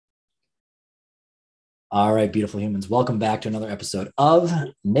All right, beautiful humans. Welcome back to another episode of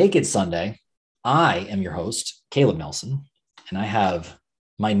Naked Sunday. I am your host, Caleb Nelson, and I have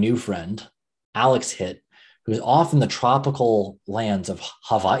my new friend, Alex Hitt, who's off in the tropical lands of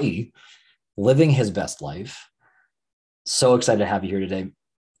Hawaii, living his best life. So excited to have you here today.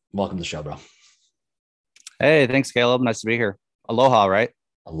 Welcome to the show, bro. Hey, thanks, Caleb. Nice to be here. Aloha, right?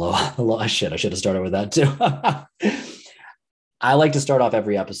 Aloha. Aloha. Shit, I should have started with that too. I like to start off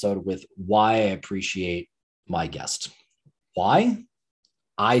every episode with why I appreciate my guest. Why?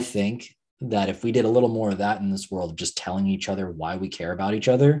 I think that if we did a little more of that in this world, just telling each other why we care about each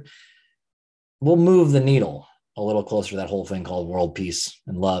other, we'll move the needle a little closer to that whole thing called world peace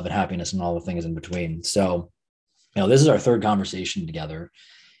and love and happiness and all the things in between. So, this is our third conversation together.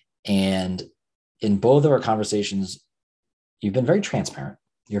 And in both of our conversations, you've been very transparent.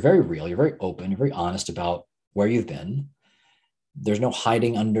 You're very real. You're very open. You're very honest about where you've been. There's no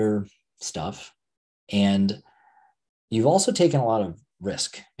hiding under stuff. And you've also taken a lot of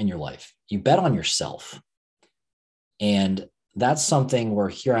risk in your life. You bet on yourself. And that's something where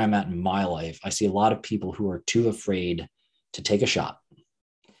here I'm at in my life. I see a lot of people who are too afraid to take a shot,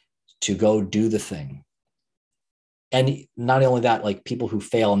 to go do the thing. And not only that, like people who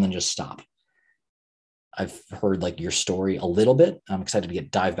fail and then just stop. I've heard like your story a little bit. I'm excited to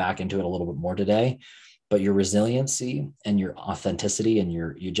dive back into it a little bit more today. But your resiliency and your authenticity and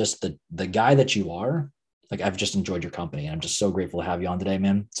you just the guy that you are, like I've just enjoyed your company and I'm just so grateful to have you on today,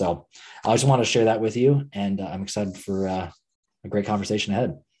 man. So I just want to share that with you and I'm excited for a great conversation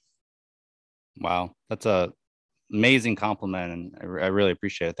ahead. Wow, that's a amazing compliment, and I really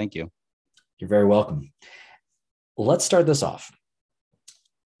appreciate it. Thank you. You're very welcome. Let's start this off.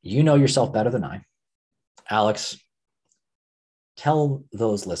 You know yourself better than I. Alex, tell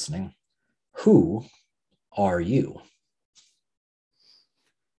those listening, who are you?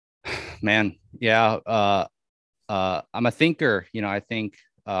 Man, yeah, I'm a thinker. I think,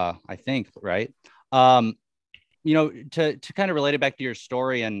 right? Um, to kind of relate it back to your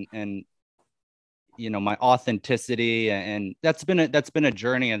story and my authenticity, and that's been a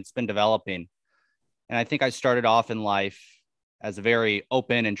journey, and it's been developing. And I think I started off in life as a very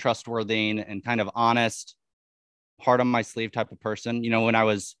open and trustworthy and kind of honest, heart on my sleeve type of person. When I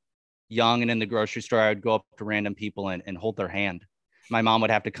was young and in the grocery store, I would go up to random people and hold their hand. My mom would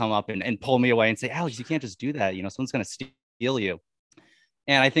have to come up and pull me away and say, Alex, you can't just do that. Someone's going to steal you.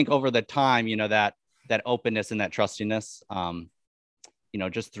 And I think over the time, that openness and that trustiness,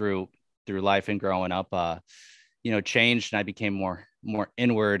 just through life and growing up, changed, and I became more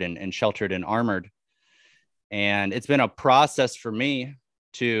inward and sheltered and armored. And it's been a process for me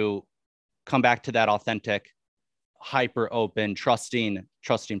to come back to that authentic, hyper open, trusting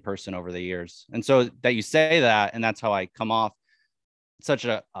person over the years. And so that you say that, and that's how I come off, such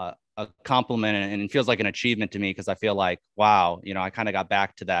a compliment, and it feels like an achievement to me, because I feel like, wow, I kind of got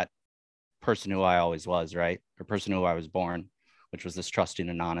back to that person who I always was, right? Or person who I was born, which was this trusting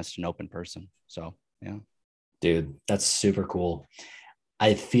and honest and open person. So, yeah. Dude, that's super cool.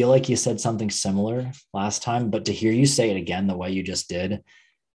 I feel like you said something similar last time, but to hear you say it again the way you just did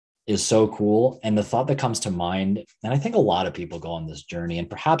is so cool. And the thought that comes to mind, and I think a lot of people go on this journey, and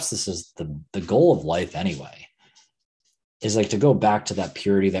perhaps this is the goal of life anyway, is like to go back to that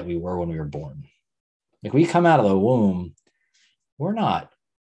purity that we were when we were born. Like we come out of the womb, we're not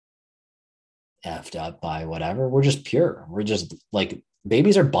effed up by whatever. We're just pure. We're just like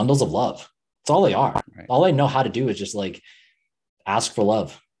babies are bundles of love. That's all they are. Right. All they know how to do is just like ask for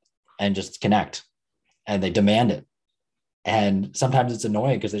love and just connect, and they demand it. And sometimes it's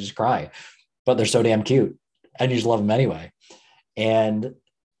annoying because they just cry, but they're so damn cute and you just love them anyway. And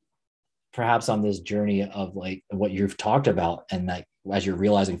perhaps on this journey of like what you've talked about, and that as you're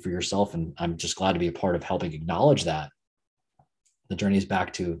realizing for yourself, and I'm just glad to be a part of helping acknowledge that, the journey is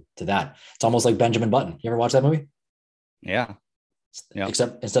back to that. It's almost like Benjamin Button. You ever watch that movie? Yeah.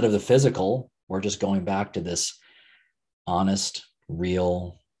 Except instead of the physical, we're just going back to this honest,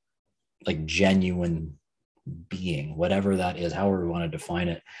 real, like genuine being, whatever that is, however we want to define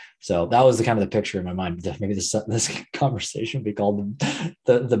it. So that was the kind of the picture in my mind. Maybe this conversation be called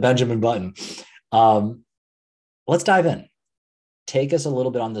the Benjamin Button. Let's dive in. Take us a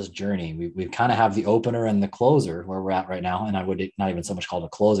little bit on this journey. We kind of have the opener and the closer where we're at right now, and I would not even so much call it a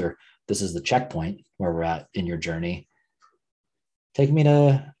closer. This is the checkpoint where we're at in your journey. Take me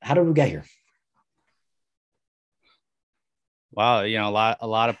to, how did we get here? Wow. A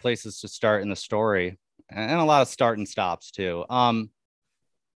lot of places to start in the story, and a lot of start and stops too.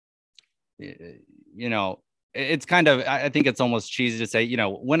 It's kind of, I think it's almost cheesy to say,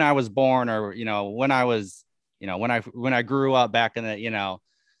 when I was born, or, when I was, when I grew up back in the,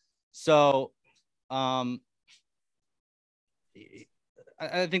 so I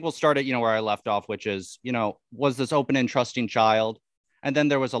think we'll start at, where I left off, which is, was this open and trusting child. And then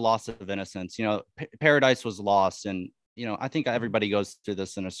there was a loss of innocence. Paradise was lost. And, I think everybody goes through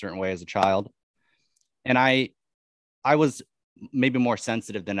this in a certain way as a child. And I was maybe more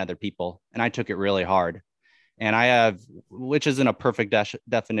sensitive than other people. And I took it really hard. And I have, which isn't a perfect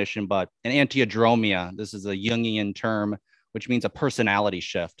definition, but an antiodromia. This is a Jungian term, which means a personality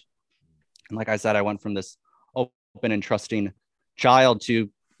shift. And like I said, I went from this open and trusting child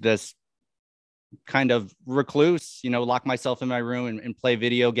to this kind of recluse, lock myself in my room and play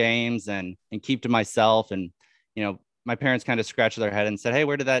video games and keep to myself. And, my parents kind of scratched their head and said, "Hey,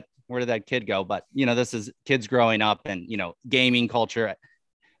 where did that kid go?" But, this is kids growing up, and, gaming culture,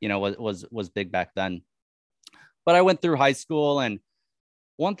 was big back then. But I went through high school, and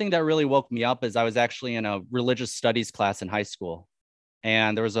one thing that really woke me up is I was actually in a religious studies class in high school.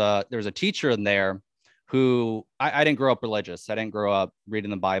 And there was a teacher in there who I didn't grow up religious. I didn't grow up reading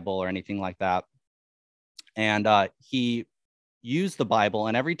the Bible or anything like that. And he used the Bible,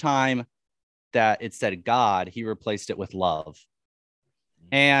 and every time that it said God, he replaced it with love.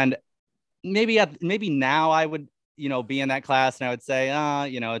 And maybe now I would, be in that class and I would say,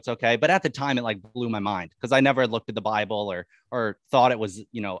 it's okay. But at the time, it like blew my mind because I never had looked at the Bible or thought it was,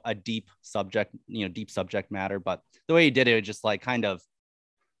 a deep subject matter. But the way he did it, it just like kind of,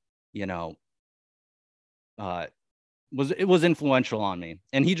 was influential on me.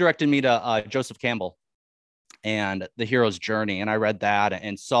 And he directed me to Joseph Campbell and The Hero's Journey. And I read that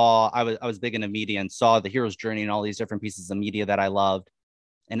and I was big into media and saw The Hero's Journey and all these different pieces of media that I loved.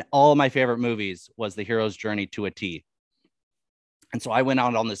 And all of my favorite movies was The Hero's Journey to a T. And so I went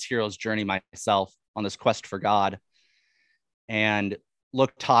out on this hero's journey myself, on this quest for God, and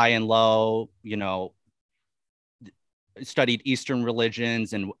looked high and low, studied Eastern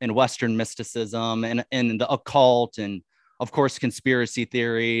religions and Western mysticism and the occult, and of course, conspiracy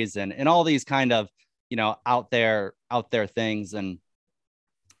theories and all these kind of, out there things. And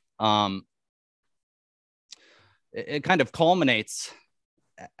it kind of culminates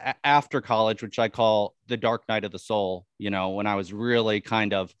after college, which I call the dark night of the soul, when I was really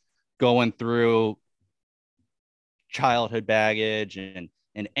kind of going through childhood baggage and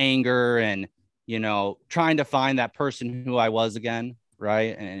anger and, trying to find that person who I was again.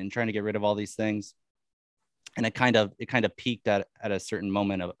 Right. And trying to get rid of all these things. And it kind of peaked at a certain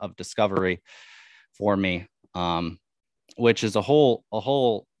moment of discovery for me, which is a whole,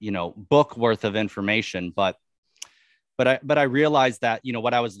 book worth of information. But I realized that,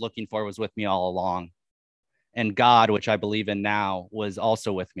 what I was looking for was with me all along. And God, which I believe in now, was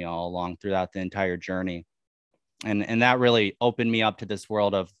also with me all along throughout the entire journey. And that really opened me up to this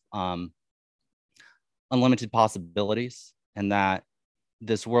world of unlimited possibilities, and that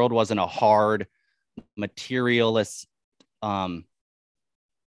this world wasn't a hard, materialist,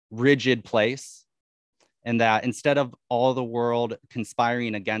 rigid place. And that instead of all the world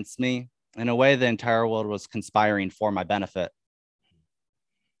conspiring against me, in a way, the entire world was conspiring for my benefit.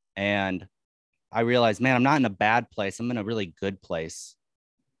 And I realized, man, I'm not in a bad place. I'm in a really good place.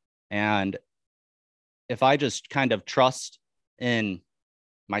 And if I just kind of trust in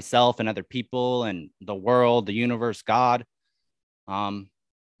myself and other people and the world, the universe, God,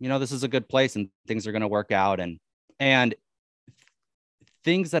 this is a good place and things are going to work out. And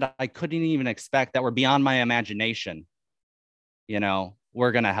things that I couldn't even expect, that were beyond my imagination,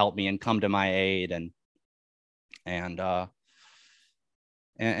 were going to help me and come to my aid. And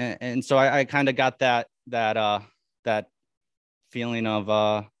so I kind of got that feeling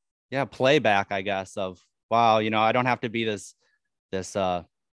of, playback, I guess, of, wow, I don't have to be this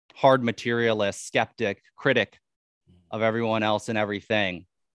hard materialist, skeptic, critic of everyone else and everything.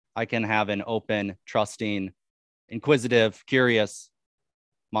 I can have an open, trusting, inquisitive, curious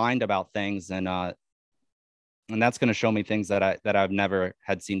mind about things. And that's going to show me things that I've never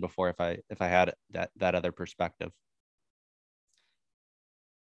had seen before if I had that other perspective.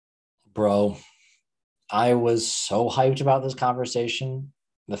 Bro, I was so hyped about this conversation.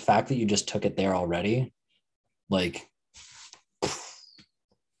 The fact that you just took it there already, like,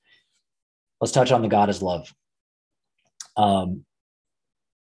 let's touch on the God is love.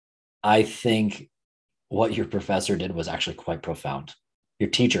 I think what your professor did was actually quite profound. Your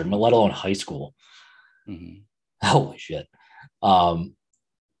teacher, let alone high school. Mm-hmm. Holy shit.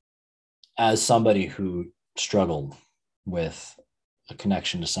 As somebody who struggled with a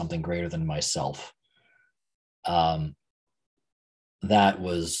connection to something greater than myself, that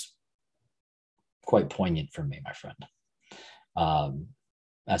was quite poignant for me, my friend.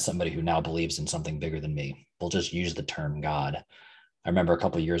 As somebody who now believes in something bigger than me, we'll just use the term God. I remember a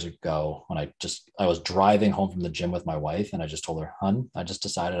couple of years ago when I was driving home from the gym with my wife, and I just told her, "Hun, I just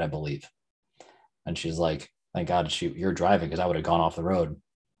decided I believe." And she's like, "Thank God you're driving, because I would have gone off the road."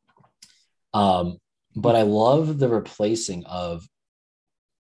 But I love the replacing of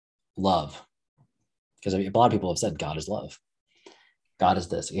love, because a lot of people have said God is love. God is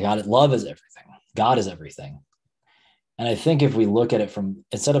this. Love is everything. God is everything. And I think if we look at it from,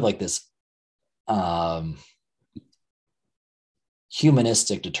 instead of like this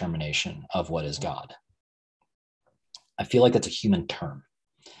humanistic determination of what is God, I feel like that's a human term.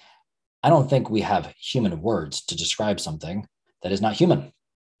 I don't think we have human words to describe something that is not human.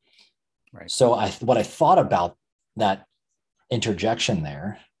 Right. So what I thought about that interjection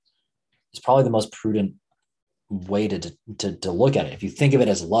there is probably the most prudent way to look at it. If you think of it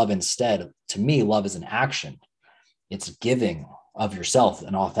as love instead, to me, love is an action. It's giving of yourself,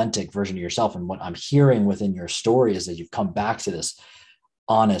 an authentic version of yourself. And what I'm hearing within your story is that you've come back to this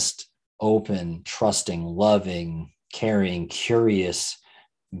honest, open, trusting, loving, caring, curious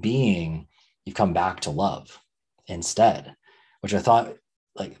being. You've come back to love instead, which I thought,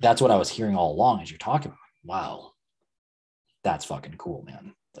 like, that's what I was hearing all along as you're talking about. Wow, that's fucking cool,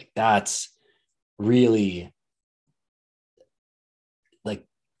 man. Like, that's really, like,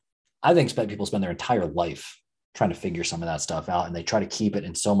 I think people spend their entire life trying to figure some of that stuff out, and they try to keep it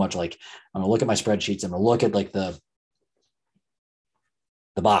in so much, like, I'm gonna look at my spreadsheets, I'm gonna look at like the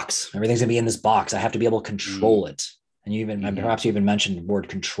box, everything's gonna be in this box, I have to be able to control it. And perhaps you even mentioned the word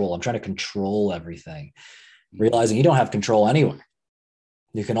control. I'm trying to control everything, realizing you don't have control anyway.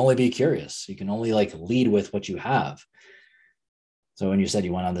 You can only be curious. You can only like lead with what you have. So when you said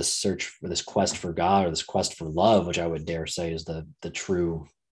you went on this search for this quest for God, or this quest for love, which I would dare say is the true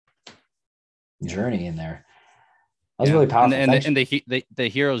journey in there, that was really powerful. And the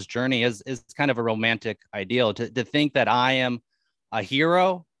hero's journey is kind of a romantic ideal, to think that I am a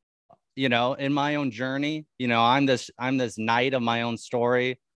hero, you know, in my own journey. You know, I'm this knight of my own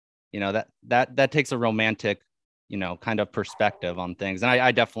story. You know, that takes a romantic, you know, kind of perspective on things. And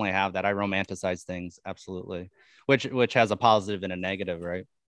I definitely have that. I romanticize things. Absolutely. Which has a positive and a negative, right?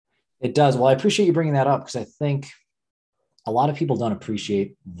 It does. Well, I appreciate you bringing that up, because I think a lot of people don't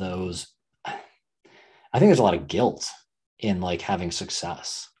appreciate those. I think there's a lot of guilt in like having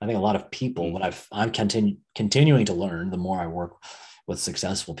success. I think a lot of people, what I'm continuing to learn, the more I work with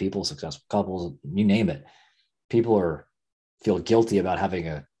successful people, successful couples, you name it, people feel guilty about having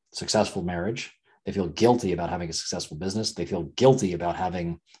a successful marriage. They feel guilty about having a successful business. They feel guilty about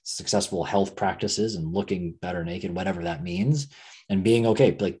having successful health practices and looking better naked, whatever that means, and being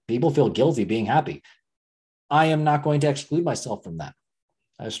okay. Like, people feel guilty being happy. I am not going to exclude myself from that.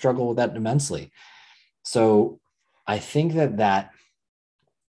 I struggle with that immensely. So I think that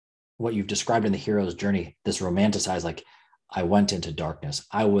what you've described in the hero's journey, this romanticized, like, I went into darkness,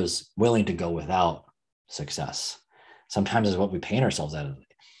 I was willing to go without success, sometimes is what we paint ourselves as.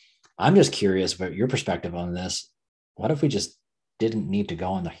 I'm just curious about your perspective on this. What if we just didn't need to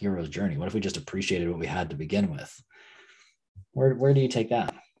go on the hero's journey? What if we just appreciated what we had to begin with? Where do you take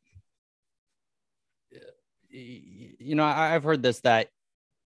that? You know, I've heard this, that,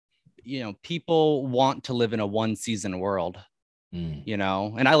 you know, people want to live in a one season world, you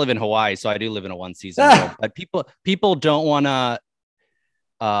know, and I live in Hawaii, so I do live in a one season world, but people don't want to,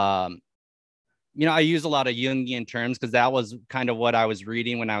 you know, I use a lot of Jungian terms because that was kind of what I was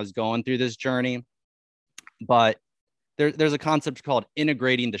reading when I was going through this journey. But there's a concept called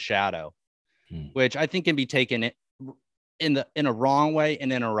integrating the shadow, which I think can be taken in a wrong way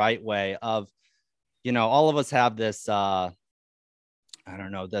and in a right way. Of, you know, all of us have this, I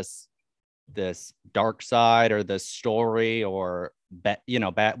don't know, this dark side, or this story, or you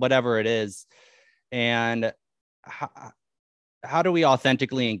know, whatever it is. And how do we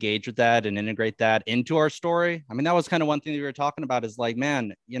authentically engage with that and integrate that into our story? I mean, that was kind of one thing that we were talking about, is like,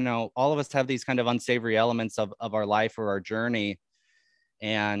 man, you know, all of us have these kind of unsavory elements of our life or our journey,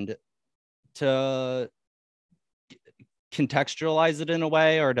 and to contextualize it in a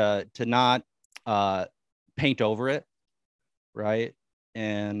way, or to not paint over it, right?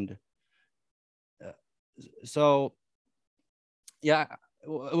 And so, yeah.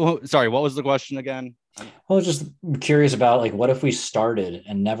 Sorry, what was the question again? I was just curious about, like, what if we started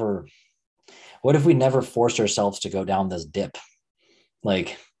and what if we never forced ourselves to go down this dip?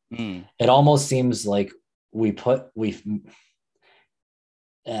 Like, it almost seems like and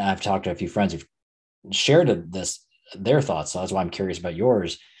I've talked to a few friends who've shared their thoughts. So that's why I'm curious about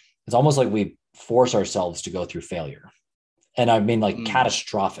yours. It's almost like we force ourselves to go through failure. And I mean, like,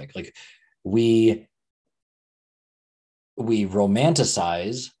 catastrophic. Like, we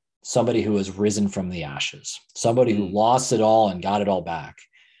romanticize somebody who has risen from the ashes, somebody who Mm. lost it all and got it all back.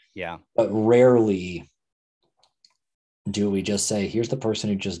 Yeah. But rarely do we just say, here's the person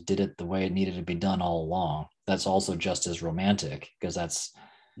who just did it the way it needed to be done all along. That's also just as romantic, because that's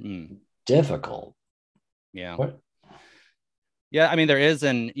difficult. Yeah. What? Yeah. I mean, there is,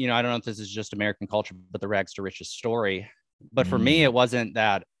 and, I don't know if this is just American culture, but the rags to riches story. But for me, it wasn't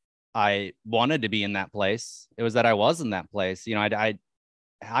that I wanted to be in that place. It was that I was in that place.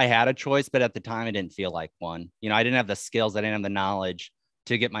 I had a choice, but at the time I didn't feel like one. I didn't have the skills. I didn't have the knowledge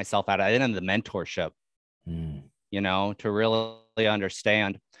to get myself out. I didn't have the mentorship, to really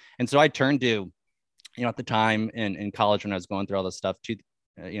understand. And so I turned to, at the time in college when I was going through all this stuff,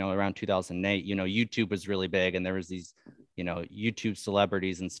 around 2008, YouTube was really big, and there was these, YouTube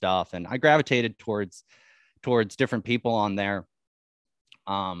celebrities and stuff. And I gravitated towards different people on there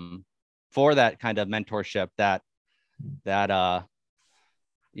for that kind of mentorship, that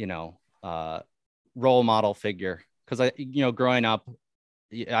role model figure. Because growing up,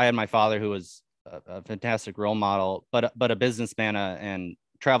 I had my father, who was a fantastic role model, but a businessman, and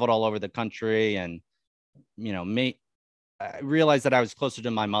traveled all over the country. And I realized that I was closer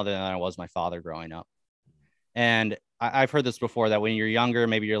to my mother than I was my father growing up. And I've heard this before, that when you're younger,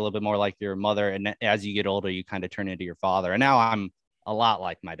 maybe you're a little bit more like your mother, and as you get older, you kind of turn into your father. And now I'm a lot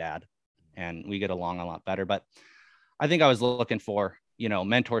like my dad, and we get along a lot better. But I think I was looking for,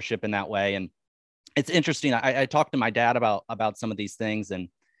 mentorship in that way. And it's interesting. I talked to my dad about some of these things, and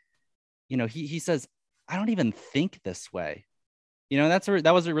he says, I don't even think this way.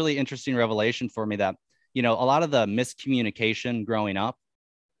 That was a really interesting revelation for me, that a lot of the miscommunication growing up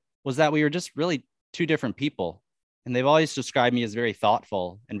was that we were just really two different people. And they've always described me as very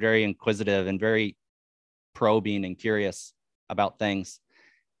thoughtful and very inquisitive and very probing and curious about things.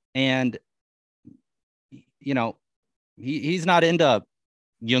 And he's not into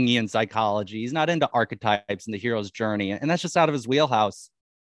Jungian psychology. He's not into archetypes and the hero's journey, and that's just out of his wheelhouse.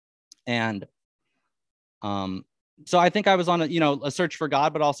 And so I think I was on a search for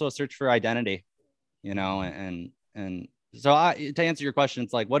God, but also a search for identity, and so to answer your question,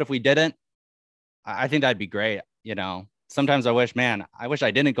 it's like, what if we didn't? I think that'd be great. Sometimes I wish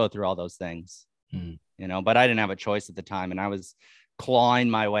I didn't go through all those things, but I didn't have a choice at the time, and I was clawing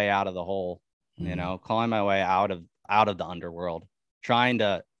my way out of the hole, clawing my way out of the underworld, trying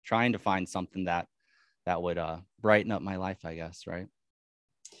to find something that would brighten up my life, I guess. Right.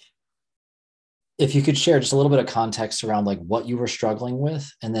 If you could share just a little bit of context around like what you were struggling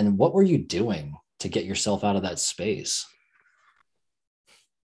with, and then what were you doing to get yourself out of that space?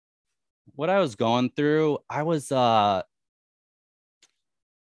 What I was going through, I was like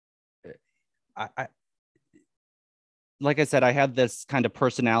I said, I had this kind of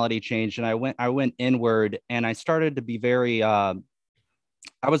personality change, and I went inward, and I started to be very I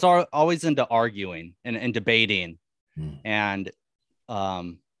was always into arguing and debating. And I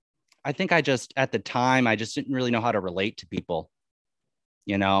think at the time, I just didn't really know how to relate to people,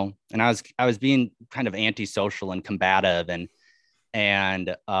 and I was being kind of antisocial and combative, and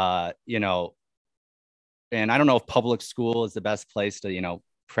and I don't know if public school is the best place to,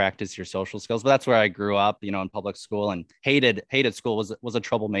 practice your social skills, but that's where I grew up, in public school, and hated school, was a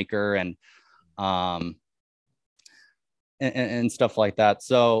troublemaker, and stuff like that.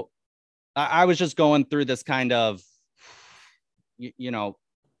 So I was just going through this kind of,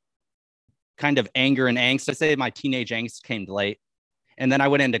 kind of anger and angst. I say my teenage angst came late. And then I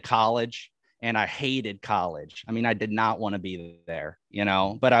went into college, and I hated college. I mean, I did not want to be there,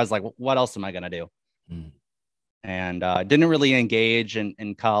 but I was like, what else am I going to do? And didn't really engage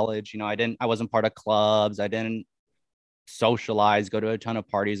in college. I wasn't part of clubs. I didn't socialize, go to a ton of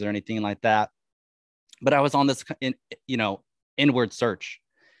parties or anything like that. But I was on this, inward search.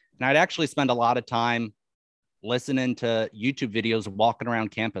 And I'd actually spend a lot of time listening to YouTube videos, walking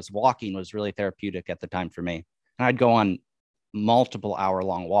around campus. Walking was really therapeutic at the time for me. And I'd go on multiple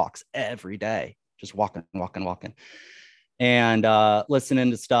hour-long walks every day, just walking. And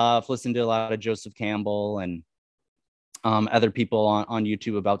listening to a lot of Joseph Campbell and other people on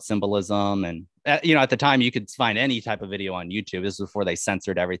YouTube about symbolism. And, at the time you could find any type of video on YouTube. This was before they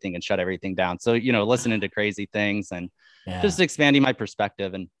censored everything and shut everything down. So, listening to crazy things and just expanding my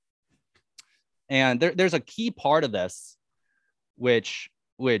perspective. And there's a key part of this, which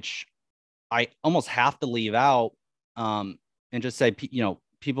I almost have to leave out, and just say,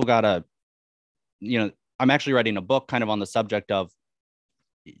 people gotta, I'm actually writing a book kind of on the subject of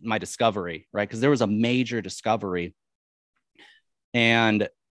my discovery, right? Because there was a major discovery, and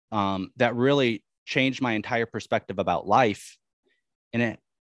that really changed my entire perspective about life. And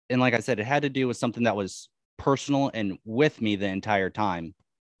like I said, it had to do with something that was personal and with me the entire time.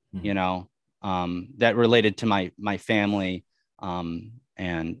 you know, that related to my family,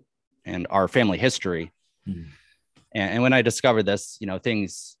 and our family history. And when I discovered this, you know,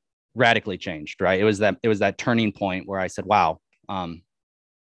 things radically changed, right? It was that turning point where I said, wow,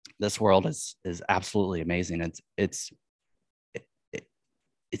 this world is absolutely amazing. It's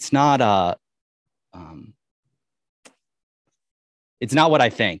not it's not what I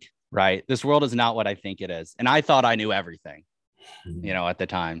think, right? This world is not what I think it is. And I thought I knew everything, you know, at the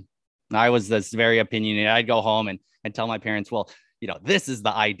time. I was this very opinionated. I'd go home and tell my parents, well, you know, this is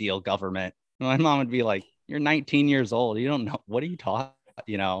the ideal government. And my mom would be like, you're 19 years old. You don't know. What are you talking?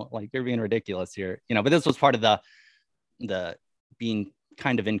 You know, like, you're being ridiculous here, you know. But this was part of the being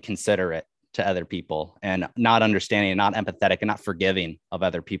kind of inconsiderate to other people and not understanding and not empathetic and not forgiving of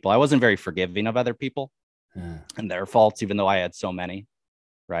other people. I wasn't very forgiving of other people and their faults, even though I had so many.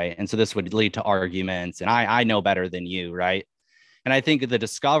 Right. And so this would lead to arguments, and I know better than you. Right. And I think the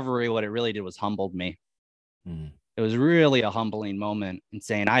discovery, what it really did was humbled me. It was really a humbling moment in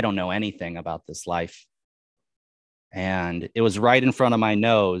saying, I don't know anything about this life. And it was right in front of my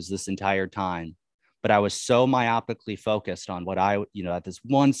nose this entire time. But I was so myopically focused on what at this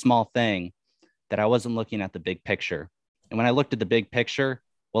one small thing, that I wasn't looking at the big picture. And when I looked at the big picture,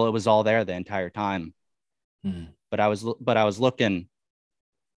 well, it was all there the entire time. But I was looking,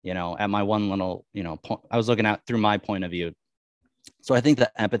 you know, at my one little, you know, I was looking at through my point of view. So I think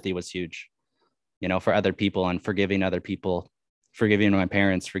that empathy was huge, you know, for other people, and forgiving other people, forgiving my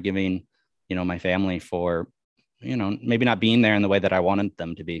parents, forgiving, you know, my family for, you know, maybe not being there in the way that I wanted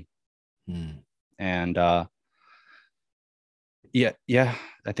them to be. And yeah,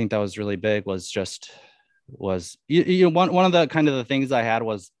 I think that was really big. You know, one of the kind of the things I had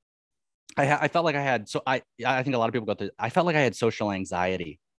was I felt like I had, so I think a lot of people go through, I felt like I had social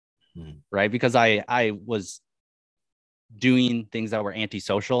anxiety, right? Because I was doing things that were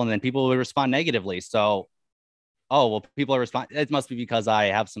antisocial, and then people would respond negatively. So, oh, well, people are responding. It must be because I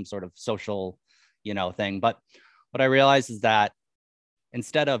have some sort of social, you know, thing. But what I realized is that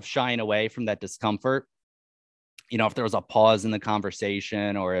instead of shying away from that discomfort, you know, if there was a pause in the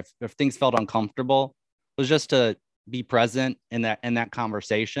conversation, or if things felt uncomfortable, it was just to be present in that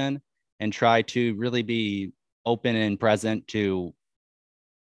conversation and try to really be open and present to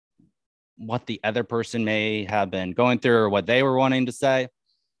what the other person may have been going through or what they were wanting to say.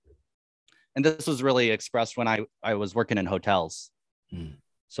 And this was really expressed when I was working in hotels.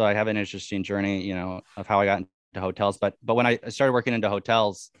 So I have an interesting journey, you know, of how I got into hotels. But when I started working into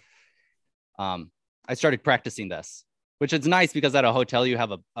hotels, I started practicing this, which is nice because at a hotel, you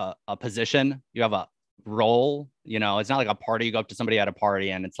have a position, you have a role, you know. It's not like a party. You go up to somebody at a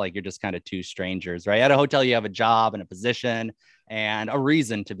party and it's like you're just kind of two strangers, right? At a hotel, you have a job and a position and a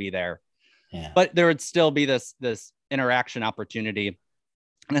reason to be there. Yeah. But there would still be this interaction opportunity.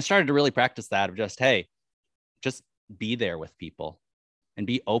 And I started to really practice that of just, hey, just be there with people and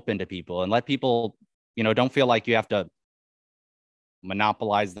be open to people and let people, you know, don't feel like you have to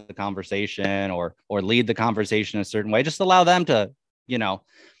monopolize the conversation or lead the conversation a certain way. Just allow them to, you know.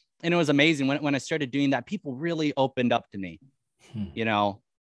 And it was amazing when I started doing that, people really opened up to me, you know,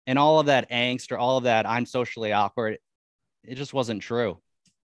 and all of that angst or all of that I'm socially awkward, it just wasn't true,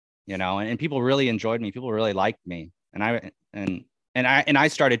 you know. And people really enjoyed me. People really liked me. And I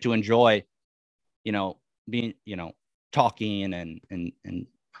started to enjoy, you know, being, you know, talking and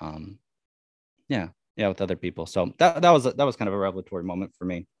with other people. So that was kind of a revelatory moment for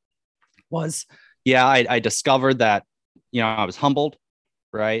me. I discovered that, you know, I was humbled,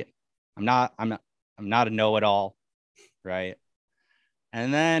 right? I'm not a know-it-all, right?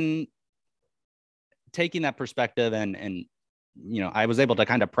 And then taking that perspective and you know, I was able to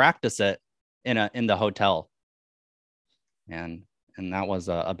kind of practice it in the hotel. And that was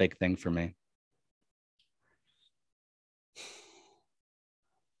a big thing for me.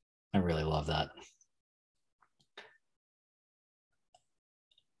 I really love that.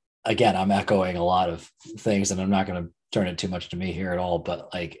 Again, I'm echoing a lot of things, and I'm not going to turn it too much to me here at all,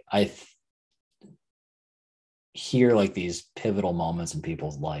 but like hear like these pivotal moments in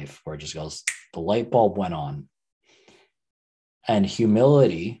people's life where it just goes, the light bulb went on. And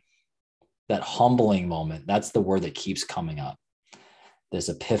humility, that humbling moment, that's the word that keeps coming up. This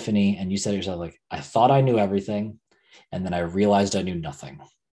epiphany. And you said to yourself, like, I thought I knew everything, and then I realized I knew nothing.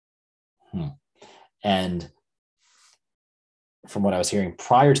 And from what I was hearing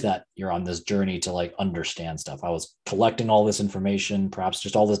prior to that, you're on this journey to like understand stuff. I was collecting all this information, perhaps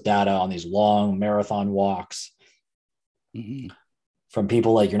just all this data on these long marathon walks from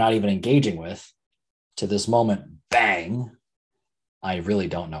people like you're not even engaging with, to this moment, bang, I really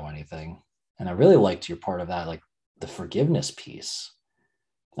don't know anything. And I really liked your part of that, like the forgiveness piece.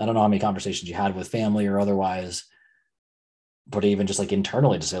 I don't know how many conversations you had with family or otherwise, but even just like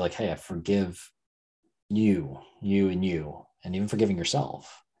internally to say like, hey, I forgive you, and even forgiving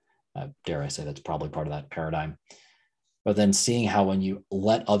yourself. Dare I say that's probably part of that paradigm. But then seeing how when you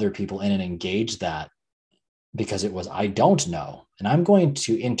let other people in and engage that, because it was, I don't know, and I'm going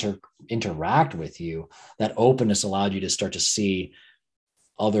to interact with you, that openness allowed you to start to see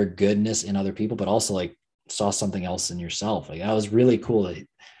other goodness in other people, but also like saw something else in yourself. Like that was really cool.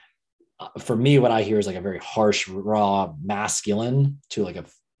 For me, what I hear is like a very harsh, raw, masculine to like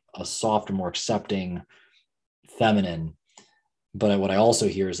a soft, more accepting, feminine. But what I also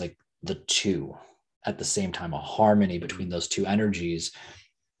hear is like the two at the same time, a harmony between those two energies.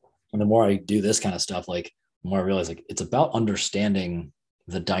 And the more I do this kind of stuff, like the more I realize like it's about understanding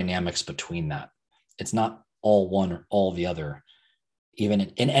the dynamics between that. It's not all one or all the other, even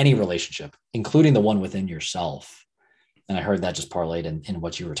in any relationship, including the one within yourself. And I heard that just parlayed in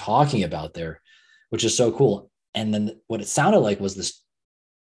what you were talking about there, which is so cool. And then what it sounded like was this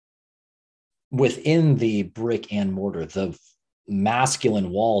within the brick and mortar, the masculine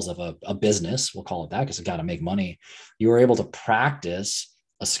walls of a business, we'll call it that because it got to make money. You were able to practice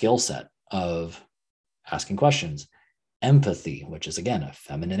a skill set of asking questions, empathy, which is again a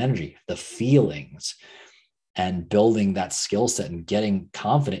feminine energy, the feelings, and building that skill set and getting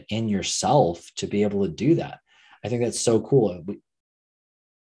confident in yourself to be able to do that. I think that's so cool.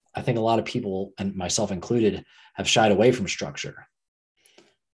 I think a lot of people, and myself included, have shied away from structure,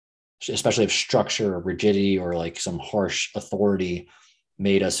 especially if structure or rigidity or like some harsh authority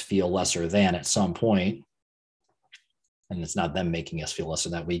made us feel lesser than at some point. And it's not them making us feel lesser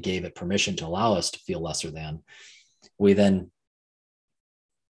than, we gave it permission to allow us to feel lesser than. We then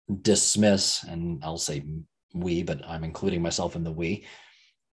dismiss, and I'll say we, but I'm including myself in the we,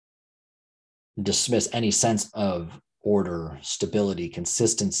 dismiss any sense of order, stability,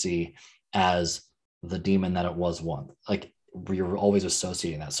 consistency as the demon that it was once. Like we were always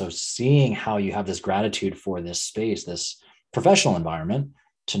associating that. So seeing how you have this gratitude for this space, this professional environment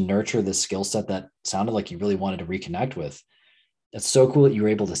to nurture this skill set that sounded like you really wanted to reconnect with. It's so cool that you were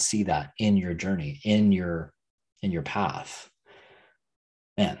able to see that in your journey, in your path.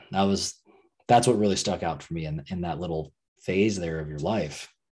 Man, that's what really stuck out for me in that little phase there of your life.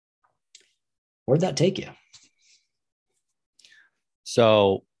 Where'd that take you?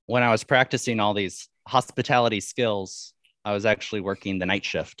 So when I was practicing all these hospitality skills, I was actually working the night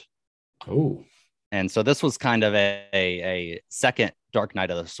shift. Oh. And so this was kind of a second dark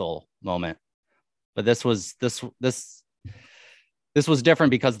night of the soul moment. But this was different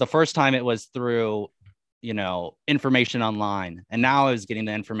because the first time it was through, information online. And now I was getting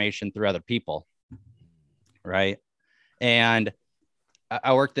the information through other people. Right. And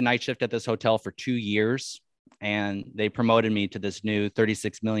I worked the night shift at this hotel for 2 years, and they promoted me to this new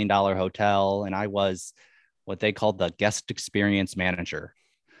 $36 million hotel. And I was what they called the guest experience manager,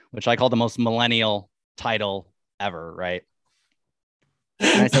 which I call the most millennial title ever. Right.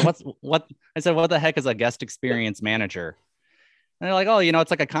 And I said, what the heck is a guest experience manager? And they're like, oh,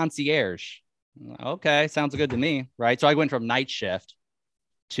 it's like a concierge. Okay. Sounds good to me. Right. So I went from night shift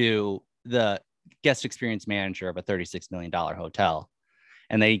to the guest experience manager of a $36 million hotel.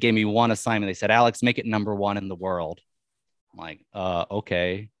 And they gave me one assignment. They said, Alex, make it number one in the world. I'm like,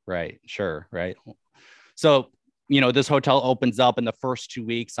 okay, right, sure, right. So, this hotel opens up in the first 2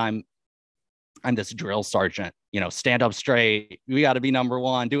 weeks. I'm this drill sergeant, stand up straight. We got to be number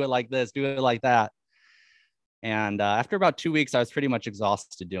one. Do it like this, do it like that. And after about 2 weeks, I was pretty much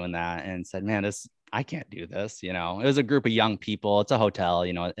exhausted doing that and said, man, I can't do this. It was a group of young people. It's a hotel,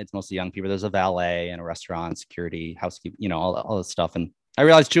 it's mostly young people. There's a valet and a restaurant, security, housekeeping, all this stuff. And I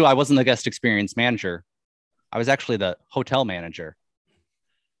realized too, I wasn't the guest experience manager. I was actually the hotel manager.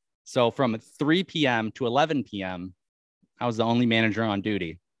 So from 3 p.m. to 11 p.m., I was the only manager on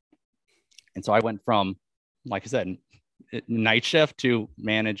duty. And so I went from, like I said, night shift to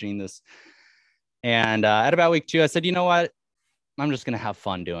managing this. And at about week 2, I said, you know what? I'm just going to have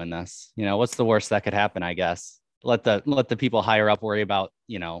fun doing this. What's the worst that could happen, I guess? Let the people higher up worry about,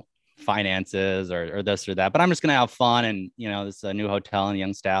 finances or this or that. But I'm just going to have fun. And, this is a new hotel and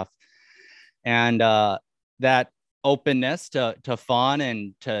young staff. And that openness to fun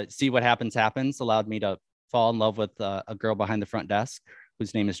and to see what happens allowed me to fall in love with a girl behind the front desk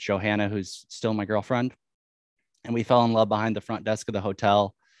whose name is Johanna, who's still my girlfriend. And we fell in love behind the front desk of the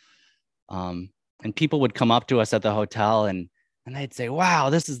hotel. And people would come up to us at the hotel and they'd say, wow,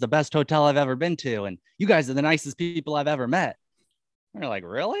 this is the best hotel I've ever been to. And you guys are the nicest people I've ever met. We're like,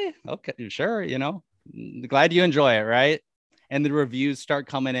 really? Okay, sure. Glad you enjoy it. Right. And the reviews start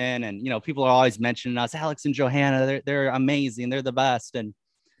coming in and, people are always mentioning us, Alex and Johanna, they're amazing. They're the best. And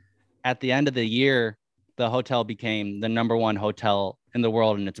at the end of the year, the hotel became the #1 hotel in the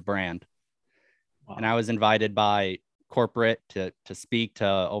world in its brand. Wow. And I was invited by corporate to speak to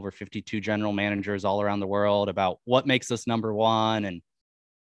over 52 general managers all around the world about what makes us #1. And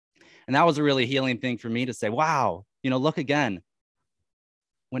that was a really healing thing for me to say, wow, look again,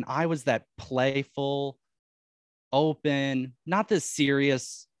 when I was that playful, open, not this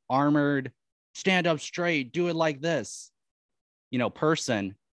serious, armored, stand up straight, do it like this,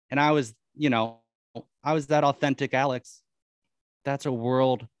 person. And I was that authentic Alex. That's a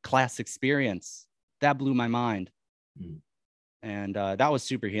world-class experience. That blew my mind. And that was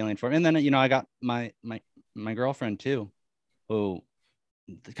super healing for me. And then, I got my girlfriend too, who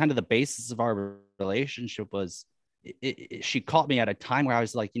kind of the basis of our relationship was she caught me at a time where I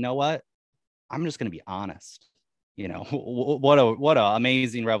was like, you know what? I'm just going to be honest. What a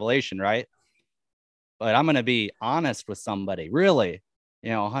amazing revelation, right? But I'm going to be honest with somebody, really,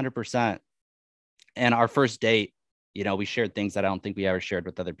 100%. And our first date, we shared things that I don't think we ever shared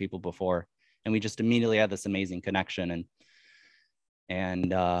with other people before. And we just immediately had this amazing connection.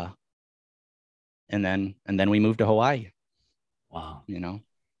 And then we moved to Hawaii. Wow.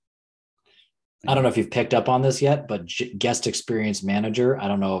 I don't know if you've picked up on this yet, but guest experience manager. I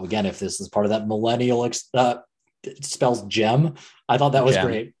don't know, again, if this is part of that millennial it spells gem. I thought that was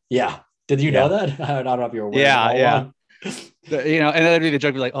great. Yeah. Did you know that? I don't know if you're aware. Yeah. And then it'd be the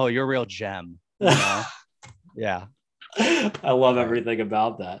joke, be like, oh, you're a real gem. Yeah. I love everything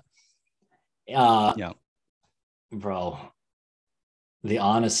about that. Bro, the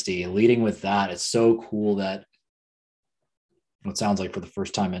honesty, leading with that. It's so cool that it sounds like for the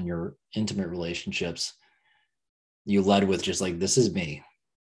first time in your intimate relationships, you led with just like, this is me.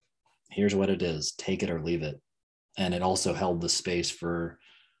 Here's what it is. Take it or leave it. And it also held the space for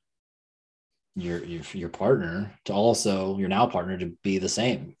your partner to also, your now partner, to be the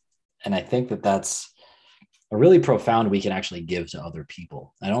same. And I think that that's a really profound we can actually give to other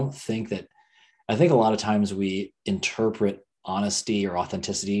people. I think a lot of times we interpret honesty or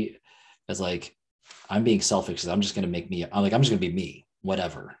authenticity as like, I'm being selfish because I'm just going to be me,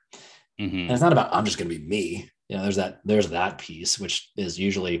 whatever. Mm-hmm. And it's not about, I'm just going to be me. There's that piece, which is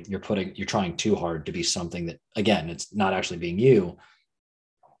usually you're trying too hard to be something that, again, it's not actually being you,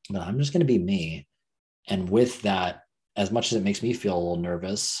 but I'm just going to be me. And with that, as much as it makes me feel a little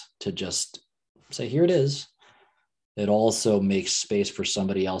nervous to just say, here it is, it also makes space for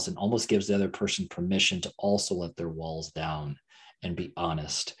somebody else and almost gives the other person permission to also let their walls down and be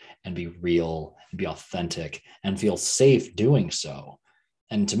honest and be real and be authentic and feel safe doing so.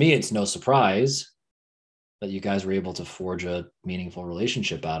 And to me, it's no surprise that you guys were able to forge a meaningful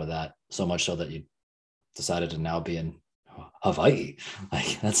relationship out of that, so much so that you decided to now be in Hawaii.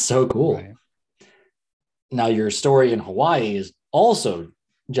 Like, that's so cool. Right. Now, your story in Hawaii is also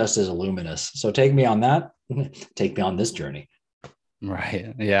just as luminous. So take me on that. Take me on this journey.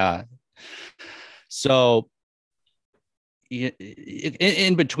 Right. Yeah. So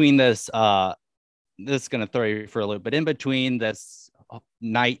in between this, this is going to throw you for a loop, but in between this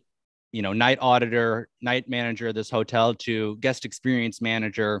night auditor, night manager of this hotel to guest experience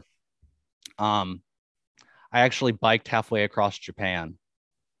manager, I actually biked halfway across Japan.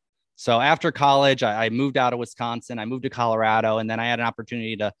 So after college, I moved out of Wisconsin, I moved to Colorado, and then I had an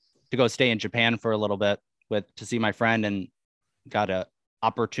opportunity to go stay in Japan for a little bit to see my friend, and got an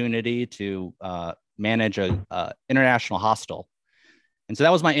opportunity to manage a international hostel. And so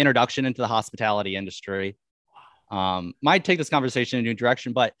that was my introduction into the hospitality industry. Might take this conversation in a new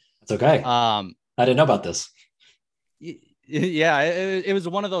direction, but it's okay. I didn't know about this. Yeah, it was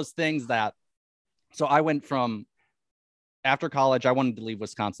one of those things that, so I went from, after college, I wanted to leave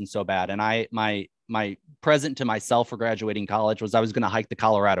Wisconsin so bad. And my present to myself for graduating college was I was going to hike the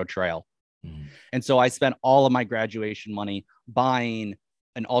Colorado Trail. Mm. And so I spent all of my graduation money buying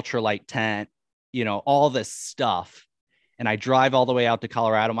an ultralight tent, all this stuff. And I drive all the way out to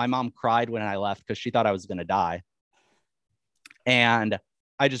Colorado. My mom cried when I left because she thought I was going to die. And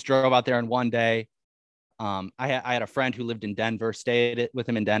I just drove out there in one day. I had a friend who lived in Denver, stayed with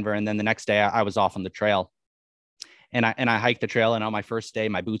him in Denver. And then the next day I was off on the trail. And I hiked the trail, and on my first day,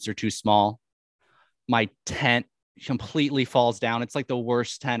 my boots are too small. My tent completely falls down. It's like the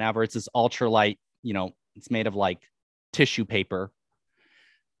worst tent ever. It's this ultralight, it's made of like tissue paper.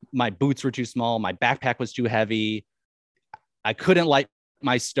 My boots were too small. My backpack was too heavy. I couldn't light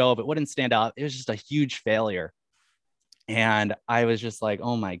my stove. It wouldn't stand out. It was just a huge failure. And I was just like,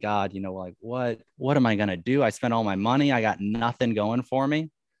 oh my God, like what am I going to do? I spent all my money. I got nothing going for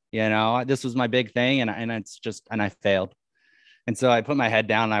me. This was my big thing. And I failed. And so I put my head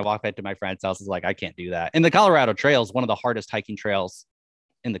down and I walked back to my friend's house. I was like, I can't do that. And the Colorado Trail is one of the hardest hiking trails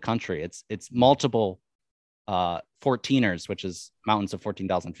in the country. It's multiple 14ers, which is mountains of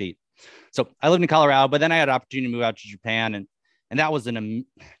 14,000 feet. So I lived in Colorado, but then I had an opportunity to move out to Japan, and that was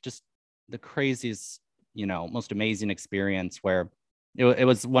just the craziest, most amazing experience where it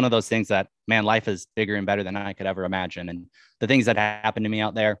was one of those things that, man, life is bigger and better than I could ever imagine. And the things that happened to me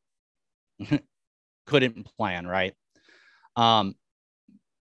out there couldn't plan, right?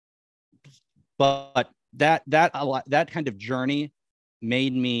 But that kind of journey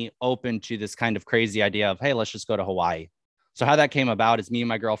made me open to this kind of crazy idea of, hey, let's just go to Hawaii. So how that came about is me and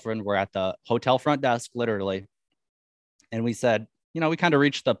my girlfriend were at the hotel front desk, literally. And we said, we kind of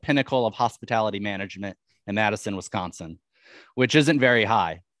reached the pinnacle of hospitality management in Madison, Wisconsin, which isn't very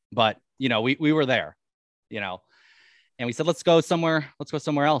high, but, we were there, and we said, let's go somewhere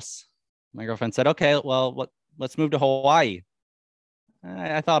else. My girlfriend said, okay, well, let's move to Hawaii.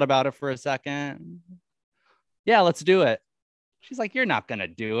 I thought about it for a second. Yeah, let's do it. She's like, you're not going to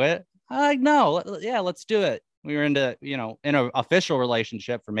do it. I'm like, no, yeah, let's do it. We were in an official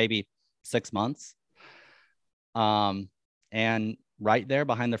relationship for maybe 6 months. And right there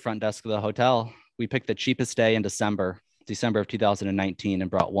behind the front desk of the hotel, we picked the cheapest day in December of 2019,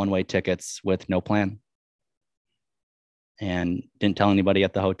 and brought one-way tickets with no plan. And didn't tell anybody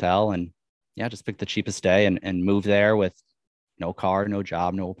at the hotel. And yeah, just picked the cheapest day and moved there with no car, no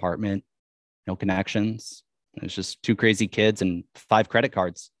job, no apartment, no connections. It was just 2 crazy kids and 5 credit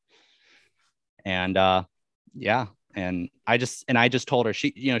cards. And yeah. And I just told her,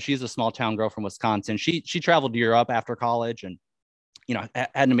 she's a small town girl from Wisconsin. She traveled to Europe after college and, had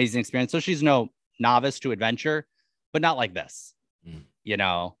an amazing experience. So she's no novice to adventure, but not like this.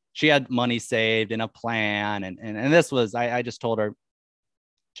 She had money saved in a plan. And this was, I just told her,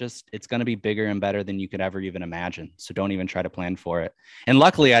 it's going to be bigger and better than you could ever even imagine. So don't even try to plan for it. And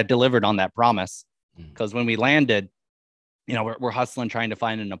luckily I delivered on that promise, because when we landed, we're hustling, trying to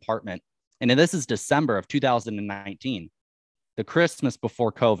find an apartment. And this is December of 2019, the Christmas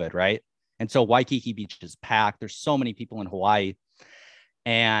before COVID, right? And so Waikiki Beach is packed. There's so many people in Hawaii.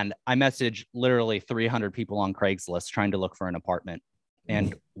 And I messaged literally 300 people on Craigslist trying to look for an apartment.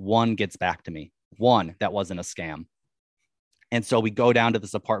 And one gets back to me, one that wasn't a scam. And so we go down to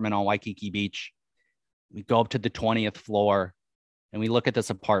this apartment on Waikiki Beach. We go up to the 20th floor and we look at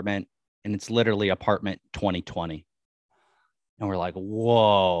this apartment, and it's literally apartment 2020. And we're like,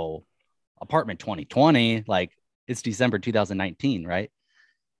 whoa, apartment 2020? Like, it's December 2019, right?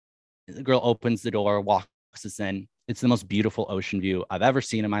 The girl opens the door, walks us in. It's the most beautiful ocean view I've ever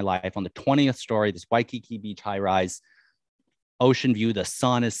seen in my life. On the 20th story, this Waikiki Beach high rise, ocean view. The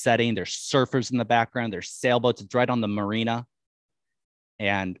sun is setting. There's surfers in the background. There's sailboats. It's right on the marina.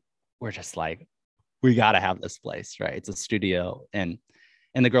 And we're just like, we got to have this place, right? It's a studio. And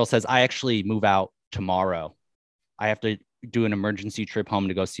the girl says, I actually move out tomorrow. I have to do an emergency trip home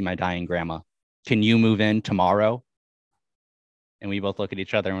to go see my dying grandma. Can you move in tomorrow? And we both look at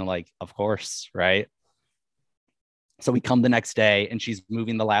each other and we're like, of course, right? So we come the next day and she's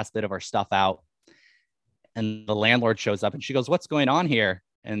moving the last bit of our stuff out. And the landlord shows up and she goes, what's going on here?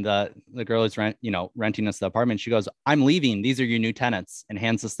 And the girl is renting us the apartment. She goes, I'm leaving. These are your new tenants, and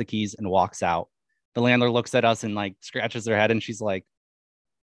hands us the keys and walks out. The landlord looks at us and like scratches her head. And she's like,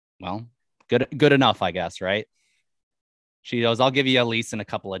 well, good enough, I guess. Right. She goes, I'll give you a lease in a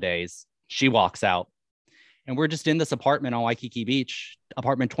couple of days. She walks out and we're just in this apartment on Waikiki Beach,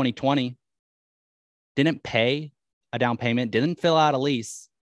 apartment 2020. Didn't pay a down payment, didn't fill out a lease,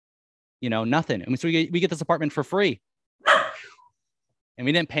 nothing. I mean, so we get this apartment for free. And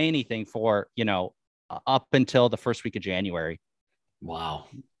we didn't pay anything for, up until the first week of January. Wow.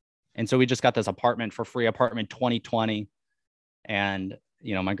 And so we just got this apartment for free, apartment 2020. And,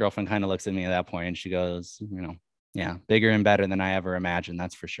 my girlfriend kind of looks at me at that point and she goes, yeah, bigger and better than I ever imagined.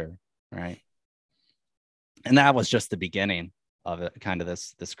 That's for sure. Right. And that was just the beginning of it, kind of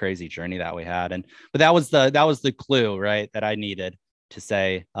this crazy journey that we had. But that was the clue, right, that I needed to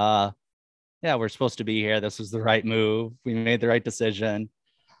say, yeah, we're supposed to be here. This was the right move. We made the right decision.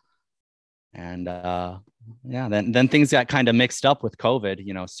 And yeah, then things got kind of mixed up with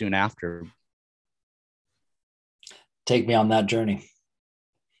COVID, soon after. Take me on that journey.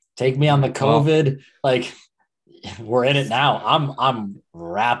 Take me on the COVID. Like, we're in it now. I'm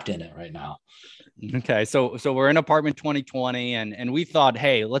wrapped in it right now. Okay. So we're in apartment 2020 and we thought,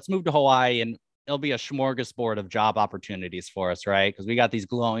 hey, let's move to Hawaii and it'll be a smorgasbord of job opportunities for us, right? Because we got these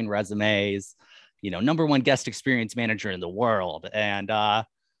glowing resumes, #1 guest experience manager in the world. And I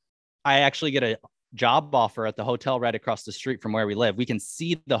actually get a job offer at the hotel right across the street from where we live. We can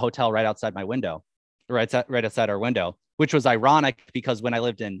see the hotel right outside my window, right outside our window, which was ironic because when I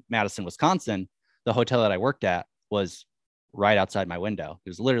lived in Madison, Wisconsin, the hotel that I worked at was right outside my window. It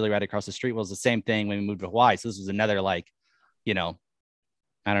was literally right across the street. Well, it was the same thing when we moved to Hawaii. So this was another, like, you know,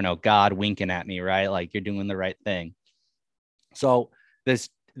 I don't know, God winking at me, right? Like, you're doing the right thing. So this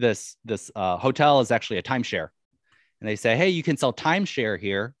hotel is actually a timeshare, and they say, hey, you can sell timeshare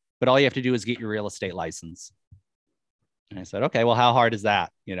here, but all you have to do is get your real estate license. And I said, okay, well, how hard is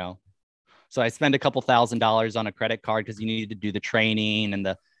that? So I spent a couple $1,000s on a credit card because you needed to do the training and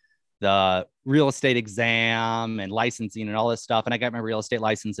the real estate exam and licensing and all this stuff. And I got my real estate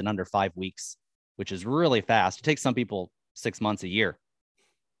license in under 5 weeks, which is really fast. It takes some people 6 months, a year.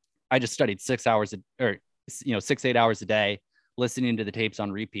 I just studied 6 hours, 6, 8 hours a day, listening to the tapes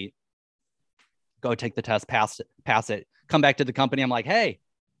on repeat. Go take the test, pass it, come back to the company. I'm like, hey,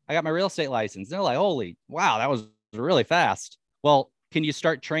 I got my real estate license. And they're like, holy, wow, that was really fast. Well, can you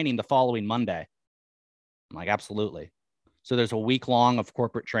start training the following Monday? I'm like, absolutely. So there's a week long of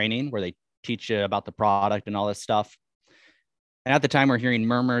corporate training where they teach you about the product and all this stuff. And at the time, we're hearing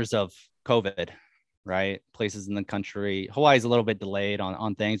murmurs of COVID, right? Places in the country. Hawaii's a little bit delayed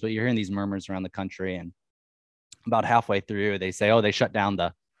on things, but you're hearing these murmurs around the country. And about halfway through, they say, oh, they shut down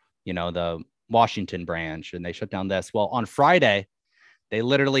the Washington branch, and they shut down this. Well, on Friday, they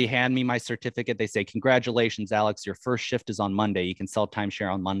literally hand me my certificate. They say, congratulations, Alex, your first shift is on Monday. You can sell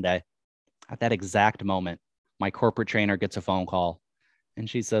timeshare on Monday. At that exact moment, my corporate trainer gets a phone call, and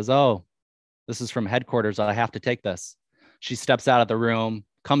she says, oh, this is from headquarters. I have to take this. She steps out of the room,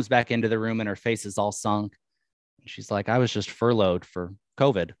 comes back into the room, and her face is all sunk. She's like, I was just furloughed for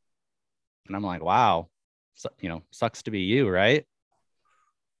COVID. And I'm like, wow, so, sucks to be you, right?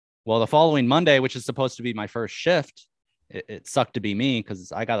 Well, the following Monday, which is supposed to be my first shift, it sucked to be me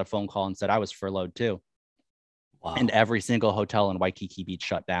because I got a phone call and said I was furloughed too. Wow. And every single hotel in Waikiki Beach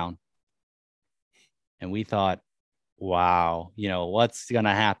shut down. And we thought, wow, what's going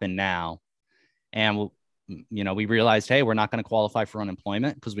to happen now? And, we realized, hey, we're not going to qualify for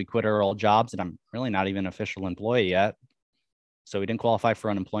unemployment because we quit our old jobs, and I'm really not even an official employee yet. So we didn't qualify for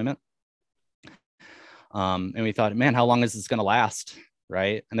unemployment. And we thought, man, how long is this going to last?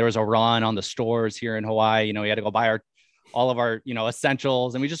 Right. And there was a run on the stores here in Hawaii. We had to go buy all of our,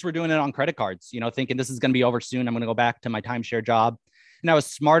 essentials. And we just were doing it on credit cards, thinking this is going to be over soon. I'm going to go back to my timeshare job. And I was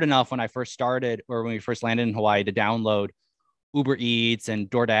smart enough when I first started, or when we first landed in Hawaii, to download Uber Eats and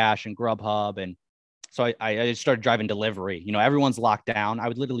DoorDash and Grubhub. And so I started driving delivery. Everyone's locked down. I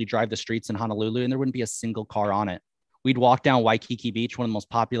would literally drive the streets in Honolulu and there wouldn't be a single car on it. We'd walk down Waikiki Beach, one of the most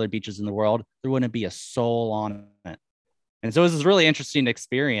popular beaches in the world. There wouldn't be a soul on it. And so it was this really interesting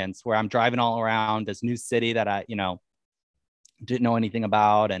experience where I'm driving all around this new city that I, didn't know anything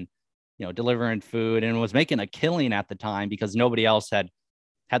about, and, delivering food, and was making a killing at the time because nobody else had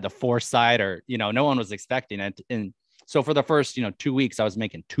the foresight, or, no one was expecting it. And so for the first, 2 weeks, I was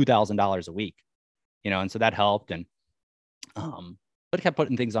making $2,000 a week, and so that helped. And, but I kept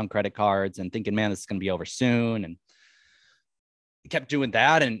putting things on credit cards and thinking, man, this is going to be over soon. And kept doing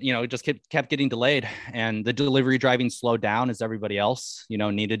that, and it just kept getting delayed, and the delivery driving slowed down as everybody else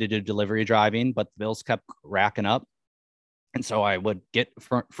needed to do delivery driving, but the bills kept racking up. And so I would get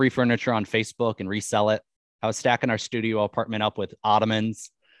free furniture on Facebook and resell it. I was stacking our studio apartment up with ottomans,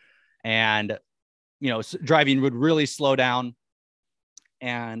 and driving would really slow down,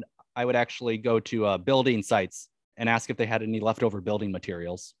 and I would actually go to building sites and ask if they had any leftover building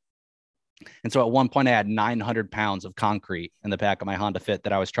materials. And so at one point I had 900 pounds of concrete in the back of my Honda Fit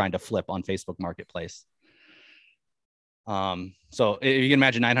that I was trying to flip on Facebook Marketplace. So you can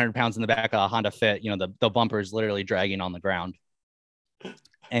imagine 900 pounds in the back of a Honda Fit, the bumper is literally dragging on the ground.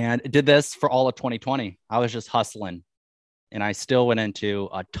 And did this for all of 2020. I was just hustling, and I still went into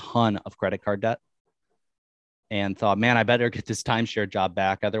a ton of credit card debt and thought, man, I better get this timeshare job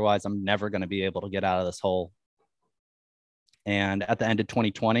back. Otherwise I'm never going to be able to get out of this hole. And at the end of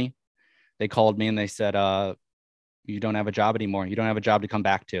 2020, they called me and they said, you don't have a job anymore. You don't have a job to come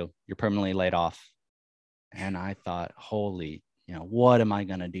back to. You're permanently laid off. And I thought, holy, what am I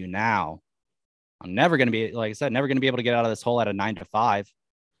going to do now? I'm never going to be, like I said, never going to be able to get out of this hole at a 9 to 5.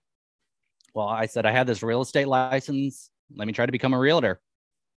 Well, I said, I have this real estate license. Let me try to become a realtor.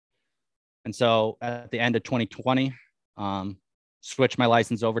 And so at the end of 2020, switched my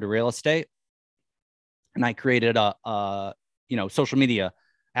license over to real estate. And I created a social media,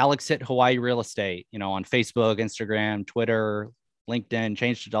 Alex Hitt Hawaii Real Estate, on Facebook, Instagram, Twitter, LinkedIn,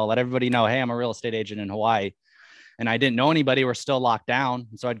 changed it all, let everybody know, hey, I'm a real estate agent in Hawaii. And I didn't know anybody, we're still locked down.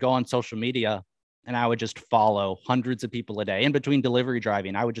 So I'd go on social media and I would just follow hundreds of people a day. In between delivery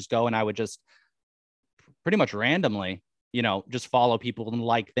driving, I would just go and I would just pretty much randomly, just follow people and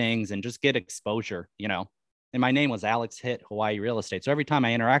like things and just get exposure, And my name was Alex Hitt Hawaii Real Estate. So every time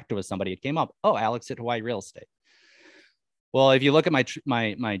I interacted with somebody, it came up, oh, Alex Hitt Hawaii Real Estate. Well, if you look at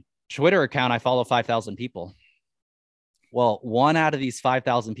my Twitter account, I follow 5,000 people. Well, one out of these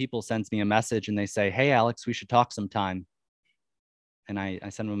 5,000 people sends me a message and they say, "Hey, Alex, we should talk sometime." And I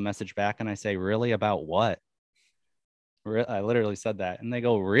send them a message back and I say, "Really? About what?" I literally said that. And they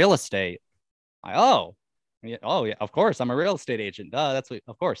go, "Real estate." Oh, yeah, oh yeah, of course. I'm a real estate agent. That's what,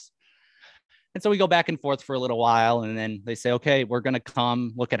 of course. And so we go back and forth for a little while. And then they say, "Okay, we're going to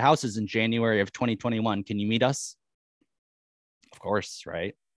come look at houses in January of 2021. Can you meet us?" Of course,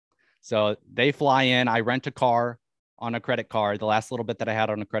 right? So they fly in. I rent a car on a credit card. The last little bit that I had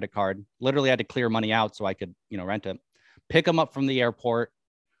on a credit card, literally had to clear money out so I could, rent it. Pick them up from the airport.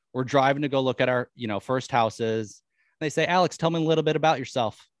 We're driving to go look at our, first houses. They say, "Alex, tell me a little bit about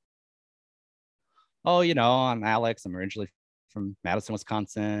yourself." "Oh, I'm Alex. I'm originally from Madison,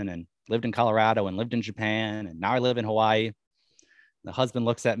 Wisconsin, and lived in Colorado and lived in Japan. And now I live in Hawaii." The husband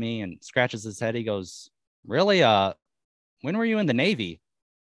looks at me and scratches his head. He goes, "Really? When were you in the Navy?"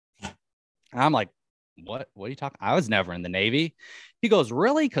 And I'm like, What are you talking? I was never in the Navy." He goes,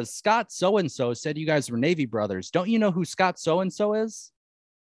 "Really? Because Scott so-and-so said you guys were Navy brothers. Don't you know who Scott so-and-so is?"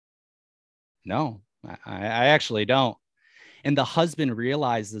 "No, I actually don't." And the husband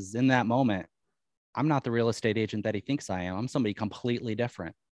realizes in that moment, I'm not the real estate agent that he thinks I am. I'm somebody completely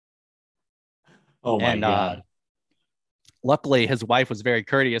different. Oh my And God. luckily, his wife was very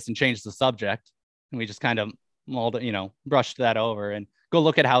courteous and changed the subject. And we just kind of brushed that over and go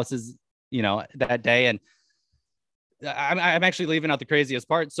look at houses, that day. And I'm actually leaving out the craziest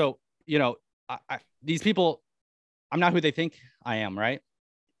part. So, these people, I'm not who they think I am, right?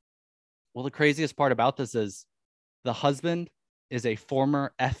 Well, the craziest part about this is the husband is a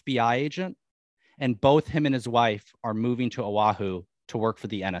former FBI agent, and both him and his wife are moving to Oahu to work for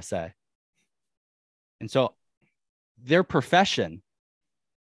the NSA. And so their profession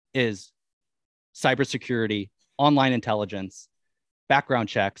is cybersecurity, online intelligence, background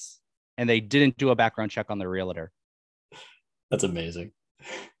checks, and they didn't do a background check on their realtor. That's amazing.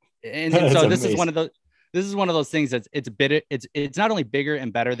 And That's so this is one amazing. of those things that's it's not only bigger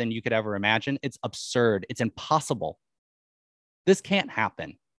and better than you could ever imagine, it's absurd. It's impossible. This can't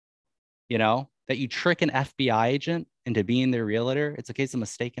happen. That you trick an FBI agent into being their realtor. It's a case of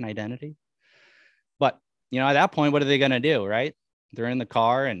mistaken identity. But, at that point, what are they going to do, right? They're in the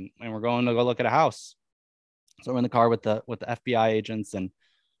car and we're going to go look at a house. So we're in the car with the FBI agents and,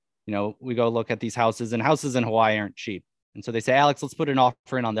 we go look at these houses, and houses in Hawaii aren't cheap. And so they say, "Alex, let's put an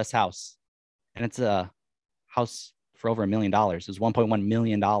offer in on this house." And it's a house for over $1 million. It was $1.1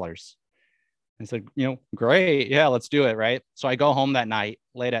 million. I said, "Great. Yeah, let's do it." Right. So I go home that night,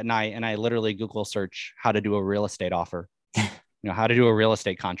 late at night, and I literally Google search how to do a real estate offer, how to do a real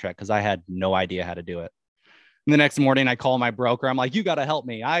estate contract, because I had no idea how to do it. And the next morning I call my broker. I'm like, "You got to help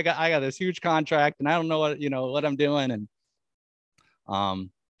me. I got this huge contract and I don't know what I'm doing." And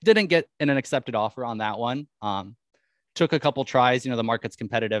didn't get an accepted offer on that one. Took a couple tries. The market's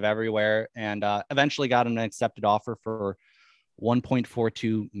competitive everywhere, and eventually got an accepted offer for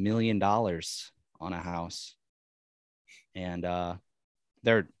 $1.42 million on a house. And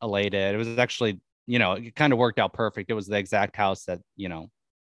they're elated. It was actually, it kind of worked out perfect. It was the exact house that,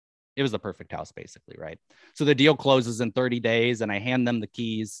 it was the perfect house, basically, right? So the deal closes in 30 days, and I hand them the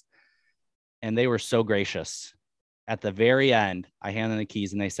keys, and they were so gracious. At the very end, I hand them the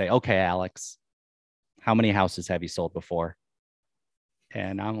keys, and they say, "Okay, Alex, how many houses have you sold before?"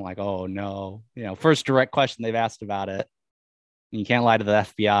 And I'm like, "Oh no." First direct question they've asked about it. And you can't lie to the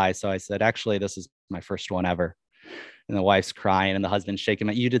FBI. So I said, "Actually, this is my first one ever." And the wife's crying and the husband's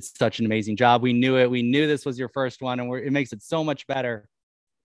shaking. "You did such an amazing job. We knew it. We knew this was your first one, and it makes it so much better."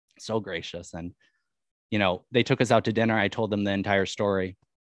 So gracious. And, they took us out to dinner. I told them the entire story.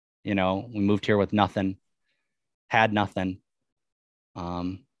 We moved here with nothing, had nothing,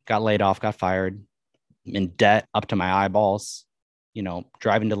 got laid off, got fired, in debt up to my eyeballs,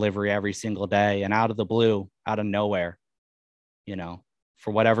 driving delivery every single day, and out of the blue, out of nowhere,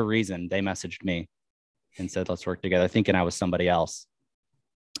 for whatever reason, they messaged me and said, "Let's work together," thinking I was somebody else.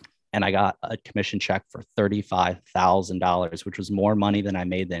 And I got a commission check for $35,000, which was more money than I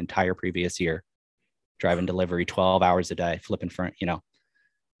made the entire previous year, driving delivery 12 hours a day, flipping front,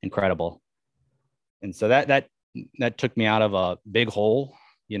 incredible. And so that took me out of a big hole,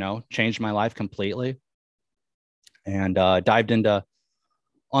 changed my life completely, and dived into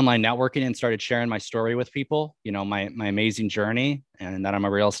online networking and started sharing my story with people, my amazing journey, and that I'm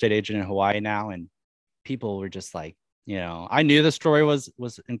a real estate agent in Hawaii now. And people were just like, I knew the story was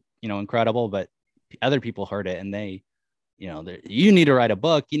incredible, but other people heard it and they, "You need to write a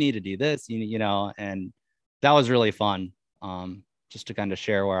book. You need to do this, and that was really fun. Just to kind of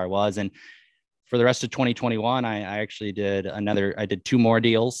share where I was. And for the rest of 2021, I actually did I did 2 more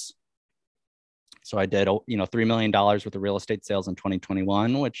deals. So I did, $3 million worth of real estate sales in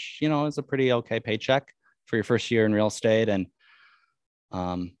 2021, which, is a pretty okay paycheck for your first year in real estate. And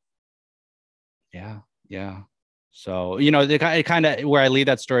yeah. So, it kind of, where I lead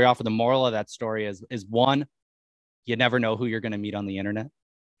that story off, of the moral of that story is one, you never know who you're going to meet on the internet.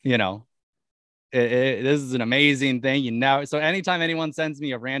 This is an amazing thing. So anytime anyone sends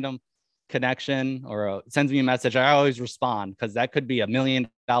me a random connection or sends me a message, I always respond, because that could be $1 million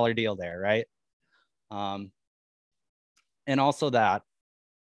deal there. Right. And also that,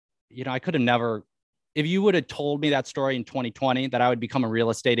 I could have never, if you would have told me that story in 2020, that I would become a real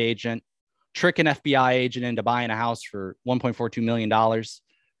estate agent, trick an FBI agent into buying a house for $1.42 million,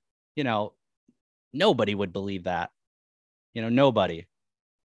 nobody would believe that, nobody.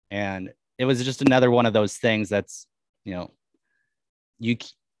 And it was just another one of those things that's,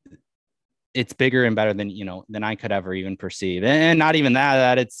 it's bigger and better than I could ever even perceive. And not even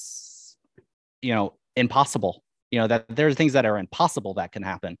that it's, impossible, that there's things that are impossible that can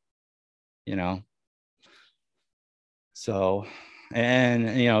happen, So,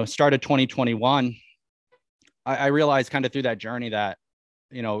 and, started 2021, I realized kind of through that journey that,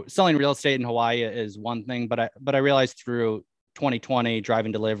 selling real estate in Hawaii is one thing, but I realized through 2020,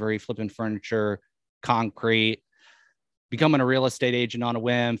 driving delivery, flipping furniture, concrete, becoming a real estate agent on a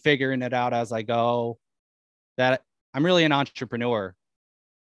whim, figuring it out as I go, that I'm really an entrepreneur.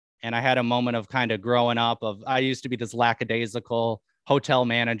 And I had a moment of kind of growing up I used to be this lackadaisical hotel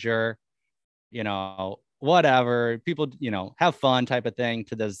manager, whatever, people, have fun type of thing,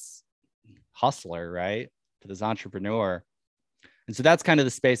 to this hustler, right? To this entrepreneur. And so that's kind of the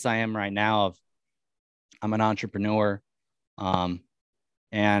space I am right now of, I'm an entrepreneur.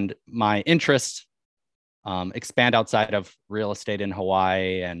 And my interests expand outside of real estate in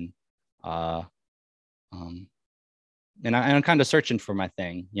Hawaii. And I'm kind of searching for my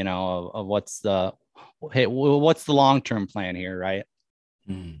thing, of what's the long-term plan here, right?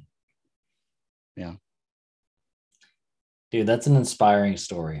 Yeah. Dude, that's an inspiring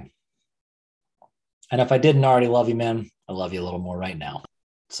story. And if I didn't already love you, man, I love you a little more right now.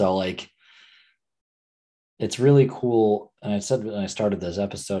 So it's really cool. And I said when I started this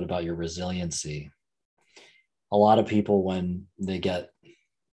episode about your resiliency, a lot of people, when they get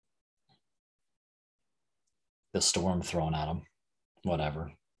the storm thrown at them,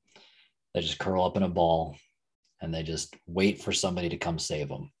 whatever, they just curl up in a ball and they just wait for somebody to come save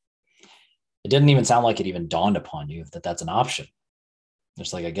them. It didn't even sound like it even dawned upon you that that's an option.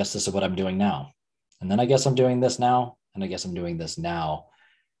 It's like, I guess this is what I'm doing now. And then I guess I'm doing this now. And I guess I'm doing this now.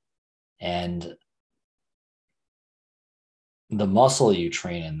 And the muscle you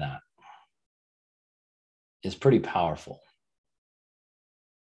train in that is pretty powerful.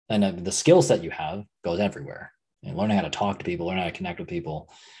 And the skill set you have goes everywhere. And learning how to talk to people, learning how to connect with people.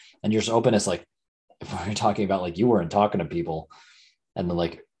 And your openness, like if we're talking about, like you weren't talking to people and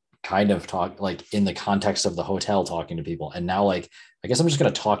then kind of talk in the context of the hotel, talking to people. And now I guess I'm just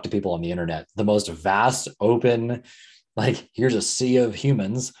going to talk to people on the internet, the most vast, open, here's a sea of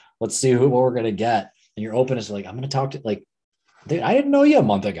humans. Let's see what we're going to get. And your openness is I'm going to talk to dude, I didn't know you a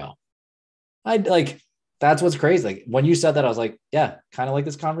month ago. That's what's crazy. When you said that, I was like, yeah, kind of like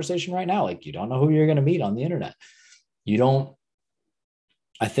this conversation right now. You don't know who you're going to meet on the internet.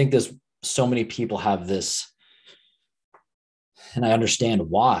 I think there's so many people have this, and I understand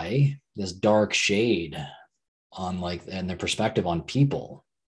why, this dark shade on and their perspective on people.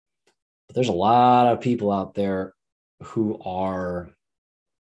 But there's a lot of people out there who are,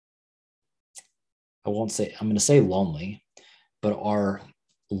 I'm going to say lonely, but are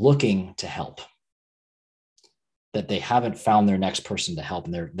looking to help, that they haven't found their next person to help.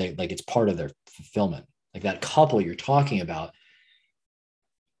 And they it's part of their fulfillment. That couple you're talking about,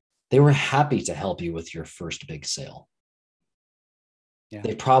 they were happy to help you with your first big sale. Yeah.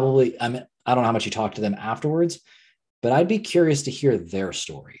 They probably, I don't know how much you talked to them afterwards, but I'd be curious to hear their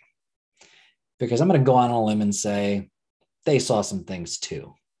story, because I'm going to go on a limb and say they saw some things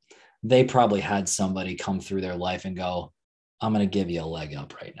too. They probably had somebody come through their life and go, I'm going to give you a leg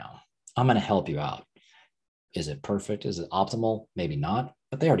up right now. I'm going to help you out. Is it perfect? Is it optimal? Maybe not,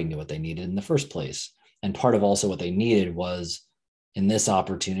 but they already knew what they needed in the first place. And part of also what they needed was, in this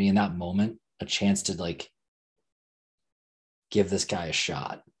opportunity, in that moment, a chance to give this guy a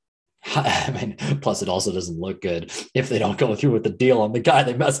shot. Plus it also doesn't look good if they don't go through with the deal on the guy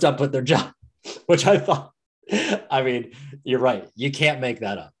they messed up with their job, which I thought, you're right. You can't make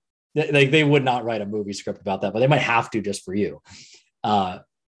that up. They would not write a movie script about that, but they might have to just for you. I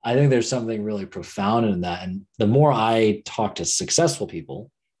think there's something really profound in that. And the more I talk to successful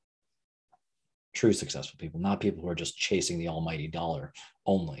people, true successful people, not people who are just chasing the almighty dollar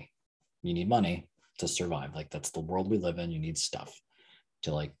only. You need money to survive. Like, that's the world we live in. You need stuff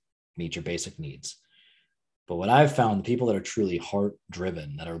to like meet your basic needs. But what I've found, the people that are truly heart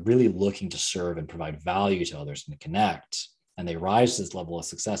driven, that are really looking to serve and provide value to others and to connect, and they rise to this level of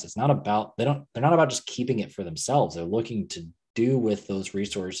success, it's not about, they're not about just keeping it for themselves. They're looking to do with those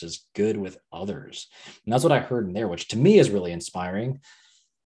resources good with others. And that's what I heard in there, which to me is really inspiring.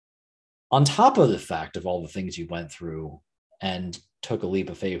 On top of the fact of all the things you went through and took a leap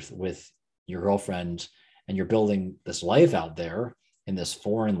of faith with your girlfriend, and you're building this life out there in this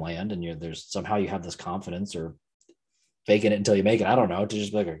foreign land, and there's somehow you have this confidence, or faking it until you make it. I don't know, to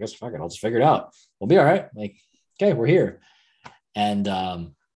just be like, I guess fuck it, I'll just figure it out. We'll be all right. Like, okay, we're here. And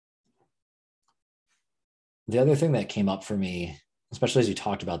the other thing that came up for me, especially as you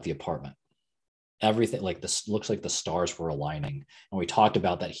talked about the apartment, everything like this looks like the stars were aligning. And we talked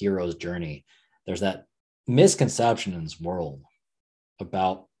about that hero's journey. There's that misconception in this world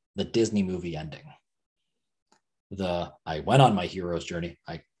about the Disney movie ending. I went on my hero's journey.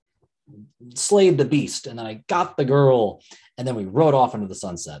 I slayed the beast, and then I got the girl, and then we rode off into the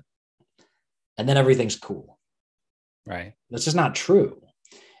sunset, and then everything's cool. Right. That's just not true.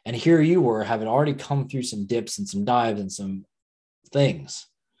 And here you were, having already come through some dips and some dives and some things.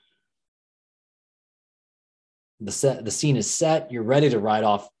 The scene is set. You're ready to ride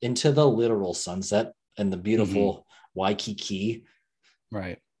off into the literal sunset and the beautiful Waikiki,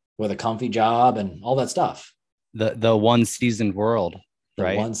 right, with a comfy job and all that stuff. The one seasoned world,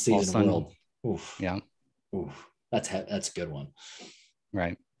 right? One seasoned world. Oof. Yeah. Oof. That's a good one.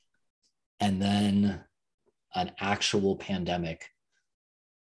 Right. And then an actual pandemic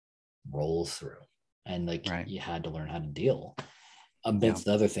rolls through, and like you had to learn how to deal amidst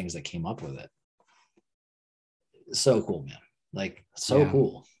the other things that came up with it. So cool, man. Like, so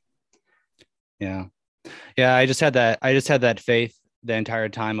cool. Yeah. I just had that faith the entire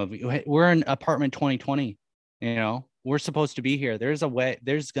time of, we're in apartment 2020, we're supposed to be here. There's a way,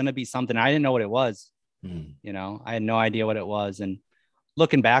 there's going to be something. I didn't know what it was. I had no idea what it was. And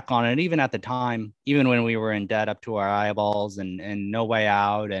looking back on it, even at the time, even when we were in debt up to our eyeballs and no way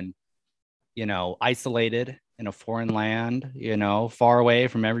out, and, isolated in a foreign land, far away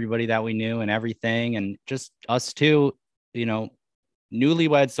from everybody that we knew and everything. And just us two,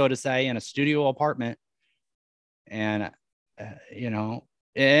 newlyweds, so to say, in a studio apartment. And,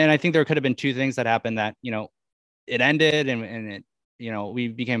 and I think there could have been two things that happened: that, it ended and it, we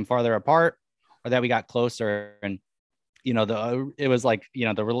became farther apart, or that we got closer. And, it was like,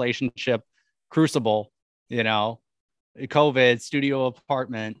 the relationship crucible, COVID, studio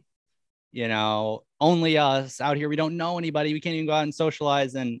apartment, only us out here. We don't know anybody. We can't even go out and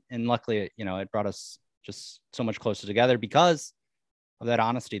socialize. And luckily, it brought us just so much closer together because of that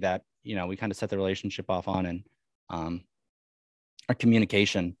honesty that, we kind of set the relationship off on. And our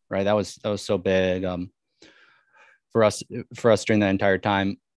communication, right? That was so big for us during that entire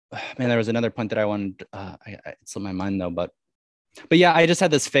time. Man, there was another point that I wanted, it slipped my mind though, but yeah, I just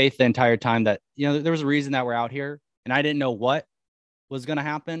had this faith the entire time that, there was a reason that we're out here, and I didn't know what was going to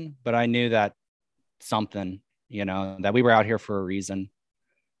happen, but I knew that something, that we were out here for a reason.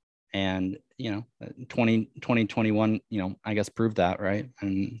 And, 2021, I guess proved that, right?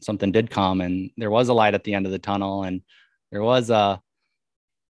 And something did come, and there was a light at the end of the tunnel, and there was a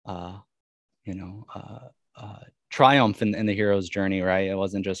triumph in the hero's journey, right? It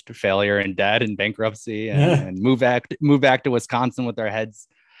wasn't just failure and debt and bankruptcy and move back to Wisconsin with our heads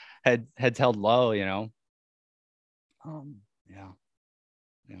held low,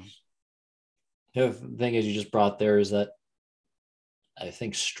 The thing is, you just brought there is that I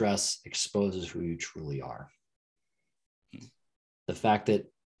think stress exposes who you truly are. The fact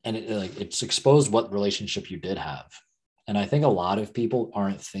that, and it's exposed what relationship you did have. And I think a lot of people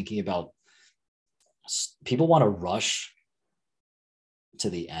aren't thinking about, people want to rush to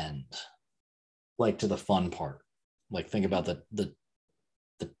the end, like to the fun part. Like, think about the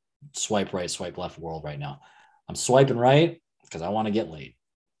swipe right, swipe left world right now. I'm swiping right because I want to get laid.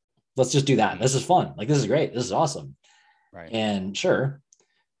 Let's just do that. This is fun. Like, this is great. This is awesome. Right. And sure.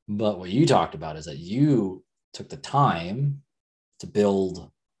 But what you talked about is that you took the time to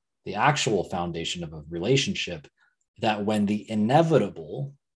build the actual foundation of a relationship, that when the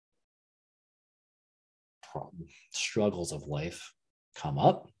inevitable struggles of life come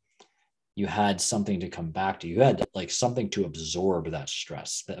up, you had something to come back to. You had like something to absorb that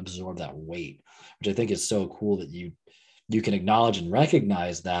stress, that absorb that weight, which I think is so cool that you can acknowledge and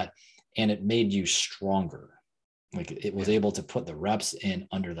recognize that. And it made you stronger. Like, it was able to put the reps in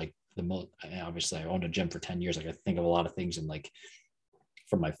under like the most, obviously I owned a gym for 10 years. Like, I think of a lot of things, and like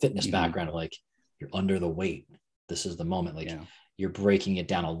from my fitness background, like You're under the weight. This is the moment. Like Yeah. you're breaking it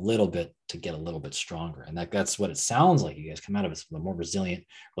down a little bit to get a little bit stronger. And that's what it sounds like. You guys come out of it with a more resilient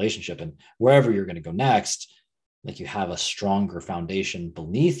relationship. And wherever you're going to go next, like you have a stronger foundation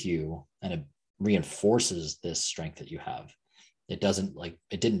beneath you, and it reinforces this strength that you have. It doesn't, like,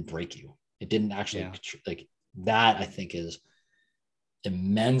 it didn't break you. It didn't actually, like, that I think is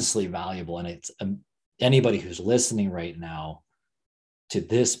immensely valuable. And it's anybody who's listening right now to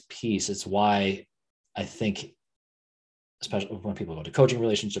this piece, it's why I think, especially when people go to coaching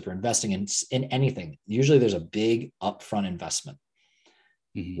relationship or investing in anything, usually there's a big upfront investment.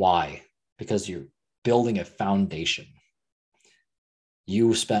 Mm-hmm. Why? Because you're building a foundation.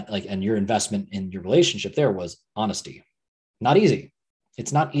 You spent and your investment in your relationship there was honesty. Not easy.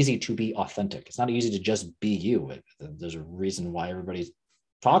 It's not easy to be authentic. It's not easy to just be you. There's a reason why everybody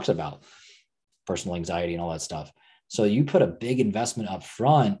talks about personal anxiety and all that stuff. So you put a big investment up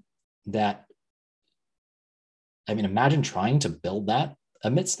front that, I mean, imagine trying to build that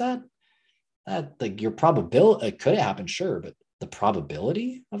amidst that like your probability, it could happen, sure, but the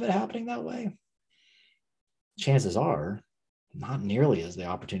probability of it happening that way, chances are not nearly as the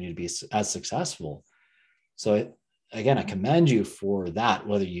opportunity to be as successful. So again, I commend you for that,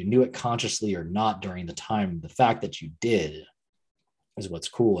 whether you knew it consciously or not during the time. The fact that you did is what's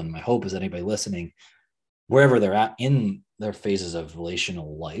cool. And my hope is that anybody listening, wherever they're at in their phases of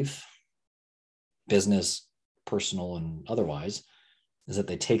relational life, business, personal, and otherwise, is that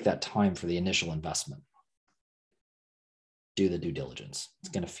they take that time for the initial investment. Do the due diligence. It's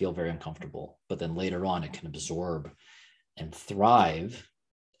going to feel very uncomfortable, but then later on it can absorb and thrive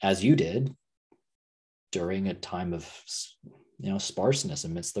as you did during a time of, sparseness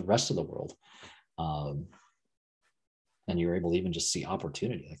amidst the rest of the world. And you're able to even just see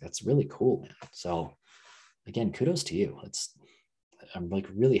opportunity. Like, that's really cool, man. So again, kudos to you. I'm like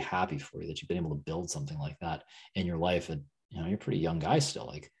really happy for you that you've been able to build something like that in your life. And, you're a pretty young guy still.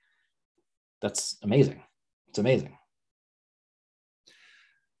 Like, that's amazing. It's amazing.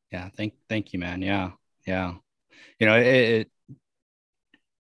 Yeah. Thank you, man. Yeah. Yeah.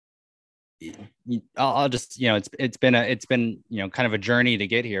 I'll just, it's been kind of a journey to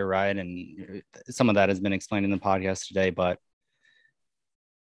get here. Right. And some of that has been explained in the podcast today, but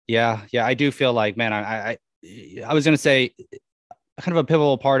yeah, I do feel like, man, I was going to say kind of a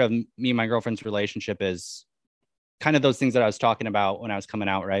pivotal part of me and my girlfriend's relationship is kind of those things that I was talking about when I was coming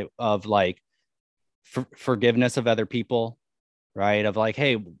out, right? Of like forgiveness of other people, right? Of like,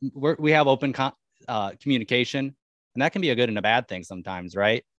 hey, we have open communication, and that can be a good and a bad thing sometimes,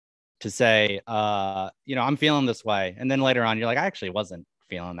 right? To say, I'm feeling this way. And then later on, you're like, I actually wasn't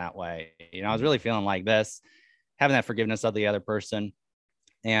feeling that way. I was really feeling like this, having that forgiveness of the other person.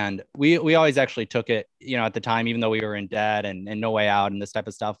 And we always actually took it, at the time, even though we were in debt and no way out and this type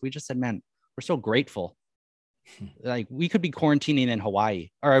of stuff, we just said, man, we're so grateful. Like, we could be quarantining in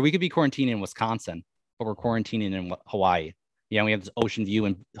Hawaii, or we could be quarantining in Wisconsin, but we're quarantining in Hawaii. We have this ocean view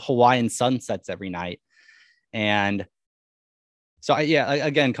and Hawaiian sunsets every night. And so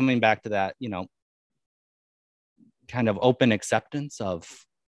again, coming back to that, kind of open acceptance of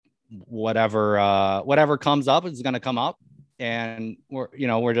whatever comes up is going to come up. And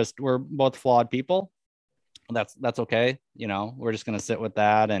we're both flawed people. That's okay. We're just going to sit with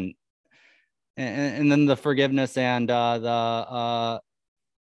that. And then the forgiveness and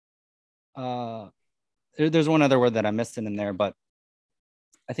there's one other word that I'm missing in there, but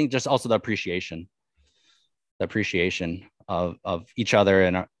I think just also the appreciation of each other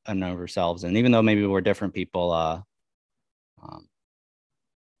and of ourselves. And even though maybe we're different people,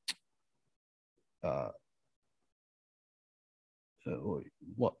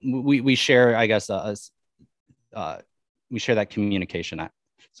 what we share, I guess, we share that communication.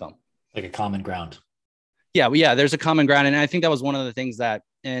 So like a common ground. Yeah. There's a common ground. And I think that was one of the things that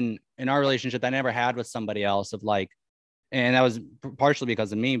in our relationship that I never had with somebody else, of like, and that was partially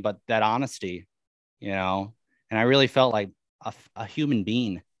because of me, but that honesty, and I really felt like a human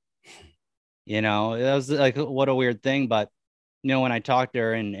being, it was like, what a weird thing. But, when I talked to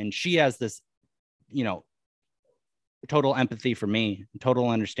her and she has this, total empathy for me, total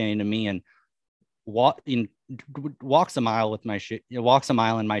understanding of me, and walks a mile with my walks a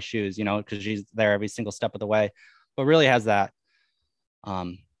mile in my shoes, because she's there every single step of the way, but really has that,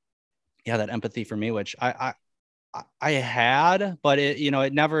 that empathy for me, which I had, but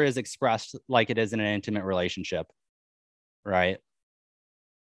it never is expressed like it is in an intimate relationship. Right.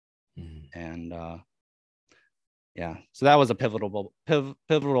 And, so that was a pivotal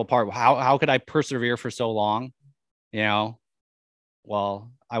part. How could I persevere for so long?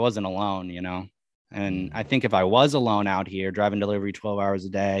 Well, I wasn't alone, And I think if I was alone out here driving delivery 12 hours a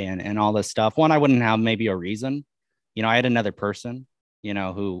day and all this stuff, one, I wouldn't have maybe a reason. I had another person,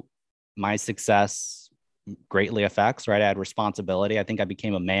 who my success greatly affects, right? I had responsibility. I think I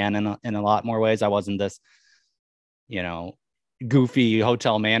became a man in a lot more ways. I wasn't this, goofy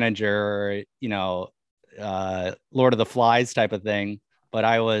hotel manager, Lord of the Flies type of thing. But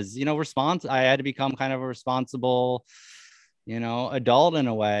I was, I had to become kind of a responsible, adult in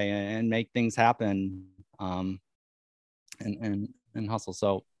a way and make things happen, and hustle.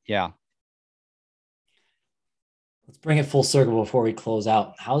 So yeah. Let's bring it full circle before we close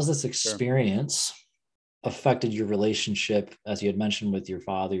out. How's this Sure. experience affected your relationship, as you had mentioned, with your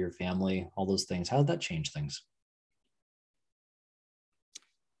father, your family, all those things? How did that change things?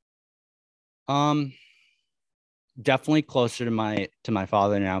 Definitely closer to my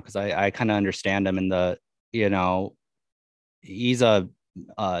father now, because I kind of understand him, and he's a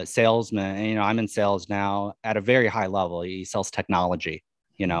salesman, and I'm in sales now at a very high level. He sells technology,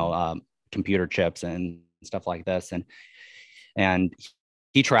 computer chips and stuff like this, and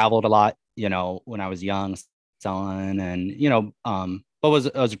he traveled a lot, when I was young, selling, and but was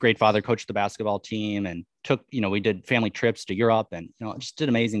a great father, coached the basketball team, and took, we did family trips to Europe, and just did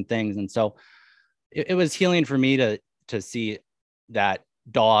amazing things. And so it was healing for me to see that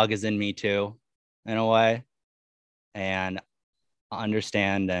dog is in me too, in a way, and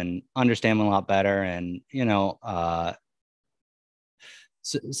understand him a lot better. And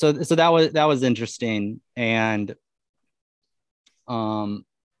so that was interesting. And how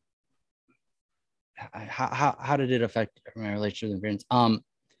did it affect my relationship with parents?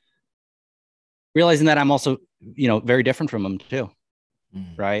 Realizing that I'm also, very different from them too.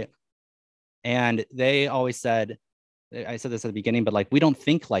 Right. And they always said, I said this at the beginning, but like, we don't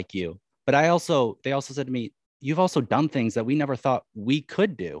think like you. But they also said to me, you've also done things that we never thought we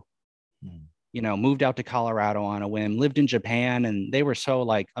could do. Moved out to Colorado on a whim, lived in Japan, and they were so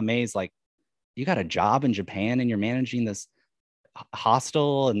like amazed, like, you got a job in Japan and you're managing this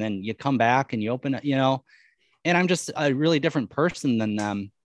hostel, and then you come back and you open it, and I'm just a really different person than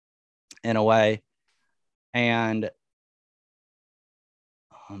them in a way. And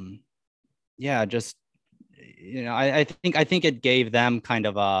yeah, just, I think it gave them kind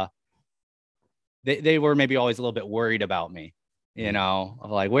of they were maybe always a little bit worried about me,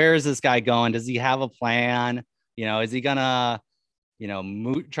 of like, where is this guy going? Does he have a plan? Is he gonna,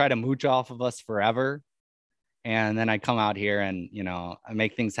 try to mooch off of us forever? And then I come out here and, I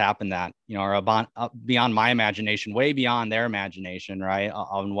make things happen that, are beyond my imagination, way beyond their imagination, right,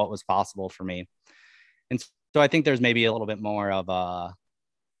 on what was possible for me. And so I think there's maybe a little bit more of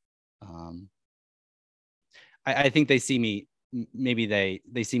I think they see me, maybe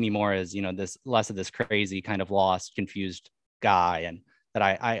they see me more as, this less of this crazy kind of lost, confused guy, and that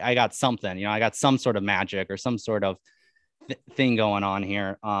I got something, I got some sort of magic or some sort of thing going on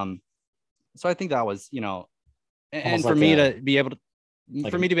here. So I think that was, and for me to be able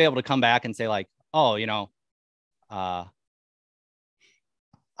to come back and say like, oh,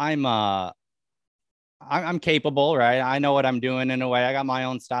 I'm capable, right? I know what I'm doing in a way. I got my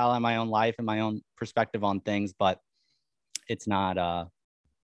own style and my own life and my own perspective on things, but it's not, I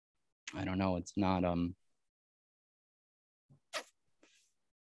don't know. It's not,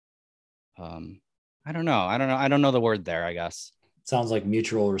 I don't know. I don't know the word there, I guess. Sounds like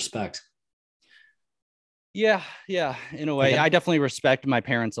mutual respect. Yeah. In a way, I definitely respect my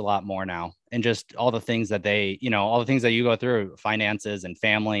parents a lot more now, and just all the things that all the things that you go through, finances and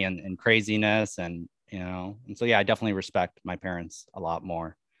family and craziness, and so yeah, I definitely respect my parents a lot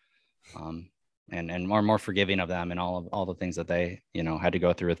more, and more forgiving of them and all the things that they had to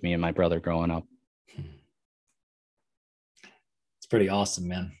go through with me and my brother growing up. It's pretty awesome,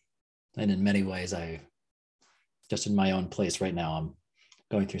 man. And in many ways, just in my own place right now, I'm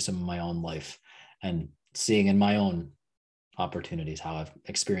going through some of my own life and seeing in my own opportunities how I've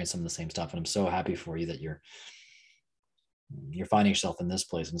experienced some of the same stuff. And I'm so happy for you that you're finding yourself in this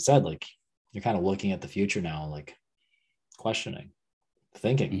place. Instead, like, you're kind of looking at the future now, like questioning,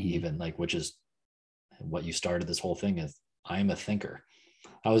 thinking, even, like, which is what you started this whole thing is. I'm a thinker.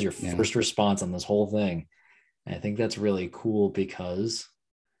 That was your first response on this whole thing. And I think that's really cool, because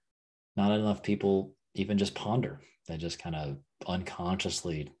not enough people even just ponder. They just kind of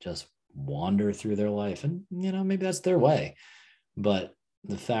unconsciously just wander through their life, and maybe that's their way. But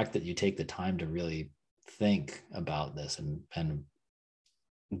the fact that you take the time to really think about this and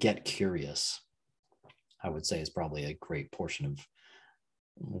get curious, I would say, is probably a great portion of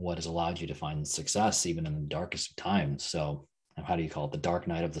what has allowed you to find success even in the darkest of times. So how do you call it? The dark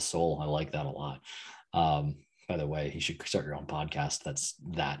night of the soul. I like that a lot. By the way, you should start your own podcast. I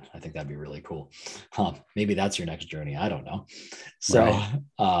think that'd be really cool. Maybe that's your next journey. I don't know. So,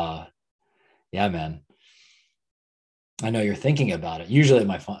 right. Yeah, man. I know you're thinking about it. Usually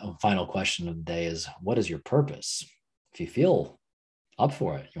my final question of the day is, what is your purpose? If you feel up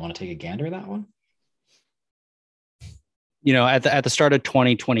for it, you want to take a gander at that one? You know, at the start of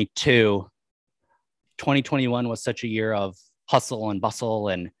 2022, 2021 was such a year of hustle and bustle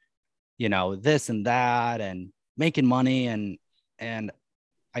and, you know, this and that and making money. And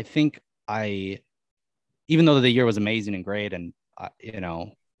I think even though the year was amazing and great and,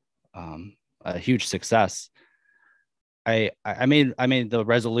 a huge success, I made the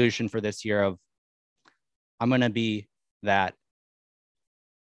resolution for this year of I'm going to be that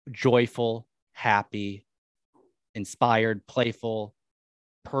joyful, happy, inspired, playful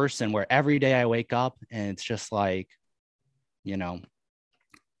person where every day I wake up and it's just like,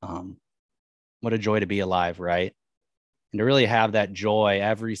 what a joy to be alive, right? And to really have that joy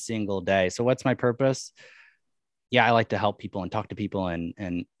every single day. So what's my purpose? Yeah, I like to help people and talk to people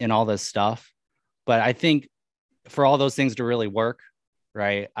and all this stuff. But I think for all those things to really work,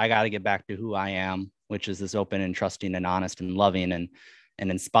 right, I got to get back to who I am, which is this open and trusting and honest and loving and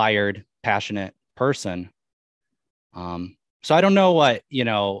inspired, passionate person. So I don't know what,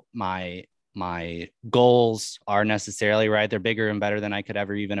 my goals are necessarily, right? They're bigger and better than I could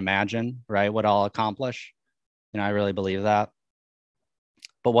ever even imagine, right? What I'll accomplish. I really believe that.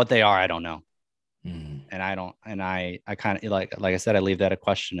 But what they are, I don't know. And I kind of like I said, I leave that a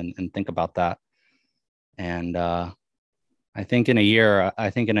question and think about that. And I think in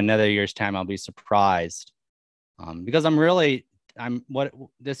another year's time, I'll be surprised because what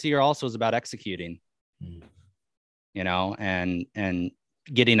this year also is about executing, and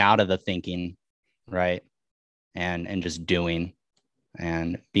getting out of the thinking, right. And just doing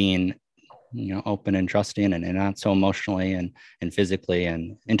and being, open and trusting and not so emotionally and physically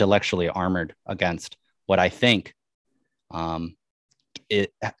and intellectually armored against what I think, how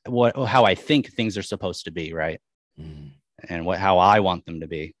I think things are supposed to be. Right. And how I want them to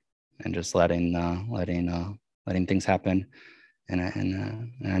be, and just letting things happen.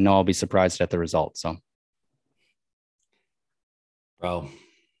 And I know I'll be surprised at the results. So, bro,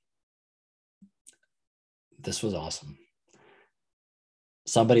 this was awesome.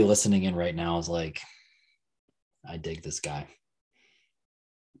 Somebody listening in right now is like, I dig this guy.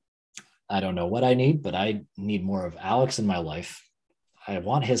 I don't know what I need, but I need more of Alex in my life. I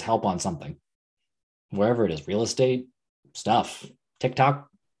want his help on something, wherever it is, real estate stuff, TikTok.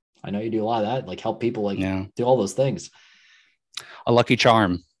 I know you do a lot of that, like help people, do all those things. A lucky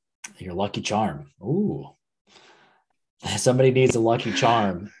charm. Your lucky charm. Ooh. Somebody needs a lucky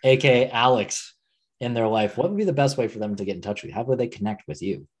charm, aka Alex, in their life. What would be the best way for them to get in touch with you? How would they connect with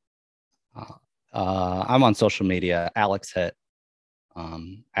you? I'm on social media, Alex Hitt,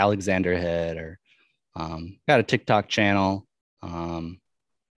 Alexander Hitt, or got a TikTok channel, got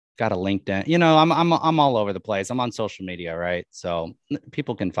a LinkedIn. I'm all over the place. I'm on social media, right? So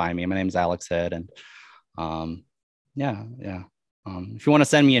people can find me. My name's Alex Hitt, and yeah. If you want to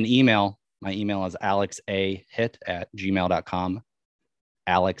send me an email, my email is alexahitt@gmail.com.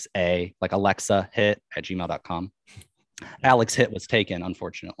 Alex A, like Alexa Hitt @gmail.com. Alex Hitt was taken,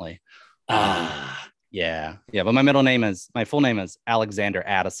 unfortunately. Yeah. But my full name is Alexander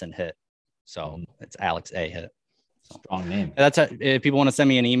Addison Hitt. So it's Alex A Hitt. So, strong name. If people want to send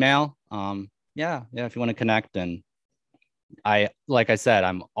me an email, if you want to connect, and like I said,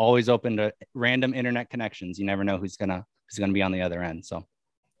 I'm always open to random internet connections. You never know who's gonna be on the other end. So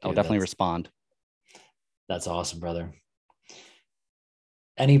I'll definitely respond. That's awesome, brother.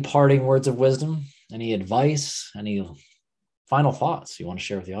 Any parting words of wisdom? Any advice? Any final thoughts you want to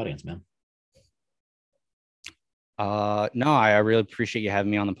share with the audience, man? No, I really appreciate you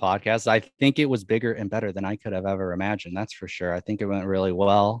having me on the podcast. I think it was bigger and better than I could have ever imagined. That's for sure. I think it went really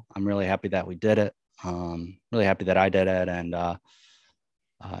well. I'm really happy that we did it. Really happy that I did it. And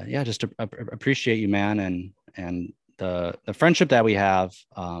just appreciate you, man. And the friendship that we have,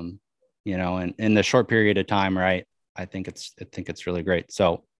 and in the short period of time, right. I think it's really great.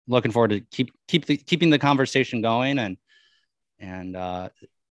 So looking forward to keeping the conversation going and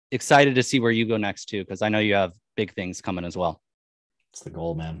excited to see where you go next too, because I know you have big things coming as well. It's the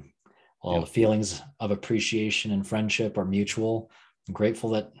goal, man. Well, the feelings of appreciation and friendship are mutual. I'm grateful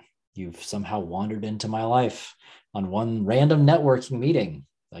that you've somehow wandered into my life on one random networking meeting.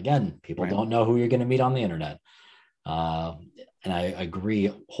 Again, people don't know who you're going to meet on the internet. And I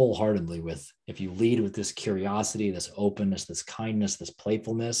agree wholeheartedly with, if you lead with this curiosity, this openness, this kindness, this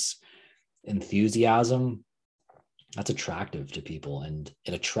playfulness, enthusiasm, that's attractive to people, and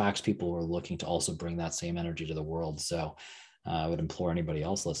it attracts people who are looking to also bring that same energy to the world. So I would implore anybody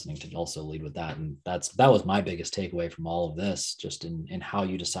else listening to also lead with that. And that was my biggest takeaway from all of this, just in how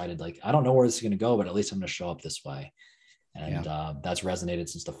you decided, like, I don't know where this is going to go, but at least I'm going to show up this way. And that's resonated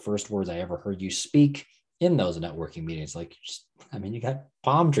since the first words I ever heard you speak in those networking meetings. Like, just, I mean, you got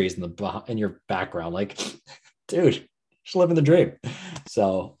palm trees in your background, like, dude, just living the dream.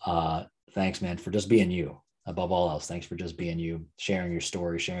 So thanks, man, for just being you. Above all else, thanks for just being you, sharing your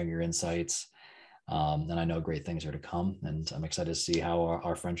story, sharing your insights. And I know great things are to come, and I'm excited to see how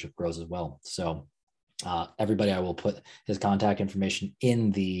our friendship grows as well. So everybody, I will put his contact information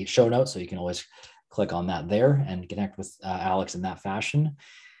in the show notes, so you can always click on that there and connect with Alex in that fashion.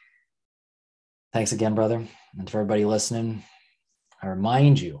 Thanks again, brother. And for everybody listening, I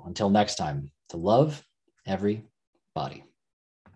remind you, until next time, to love everybody.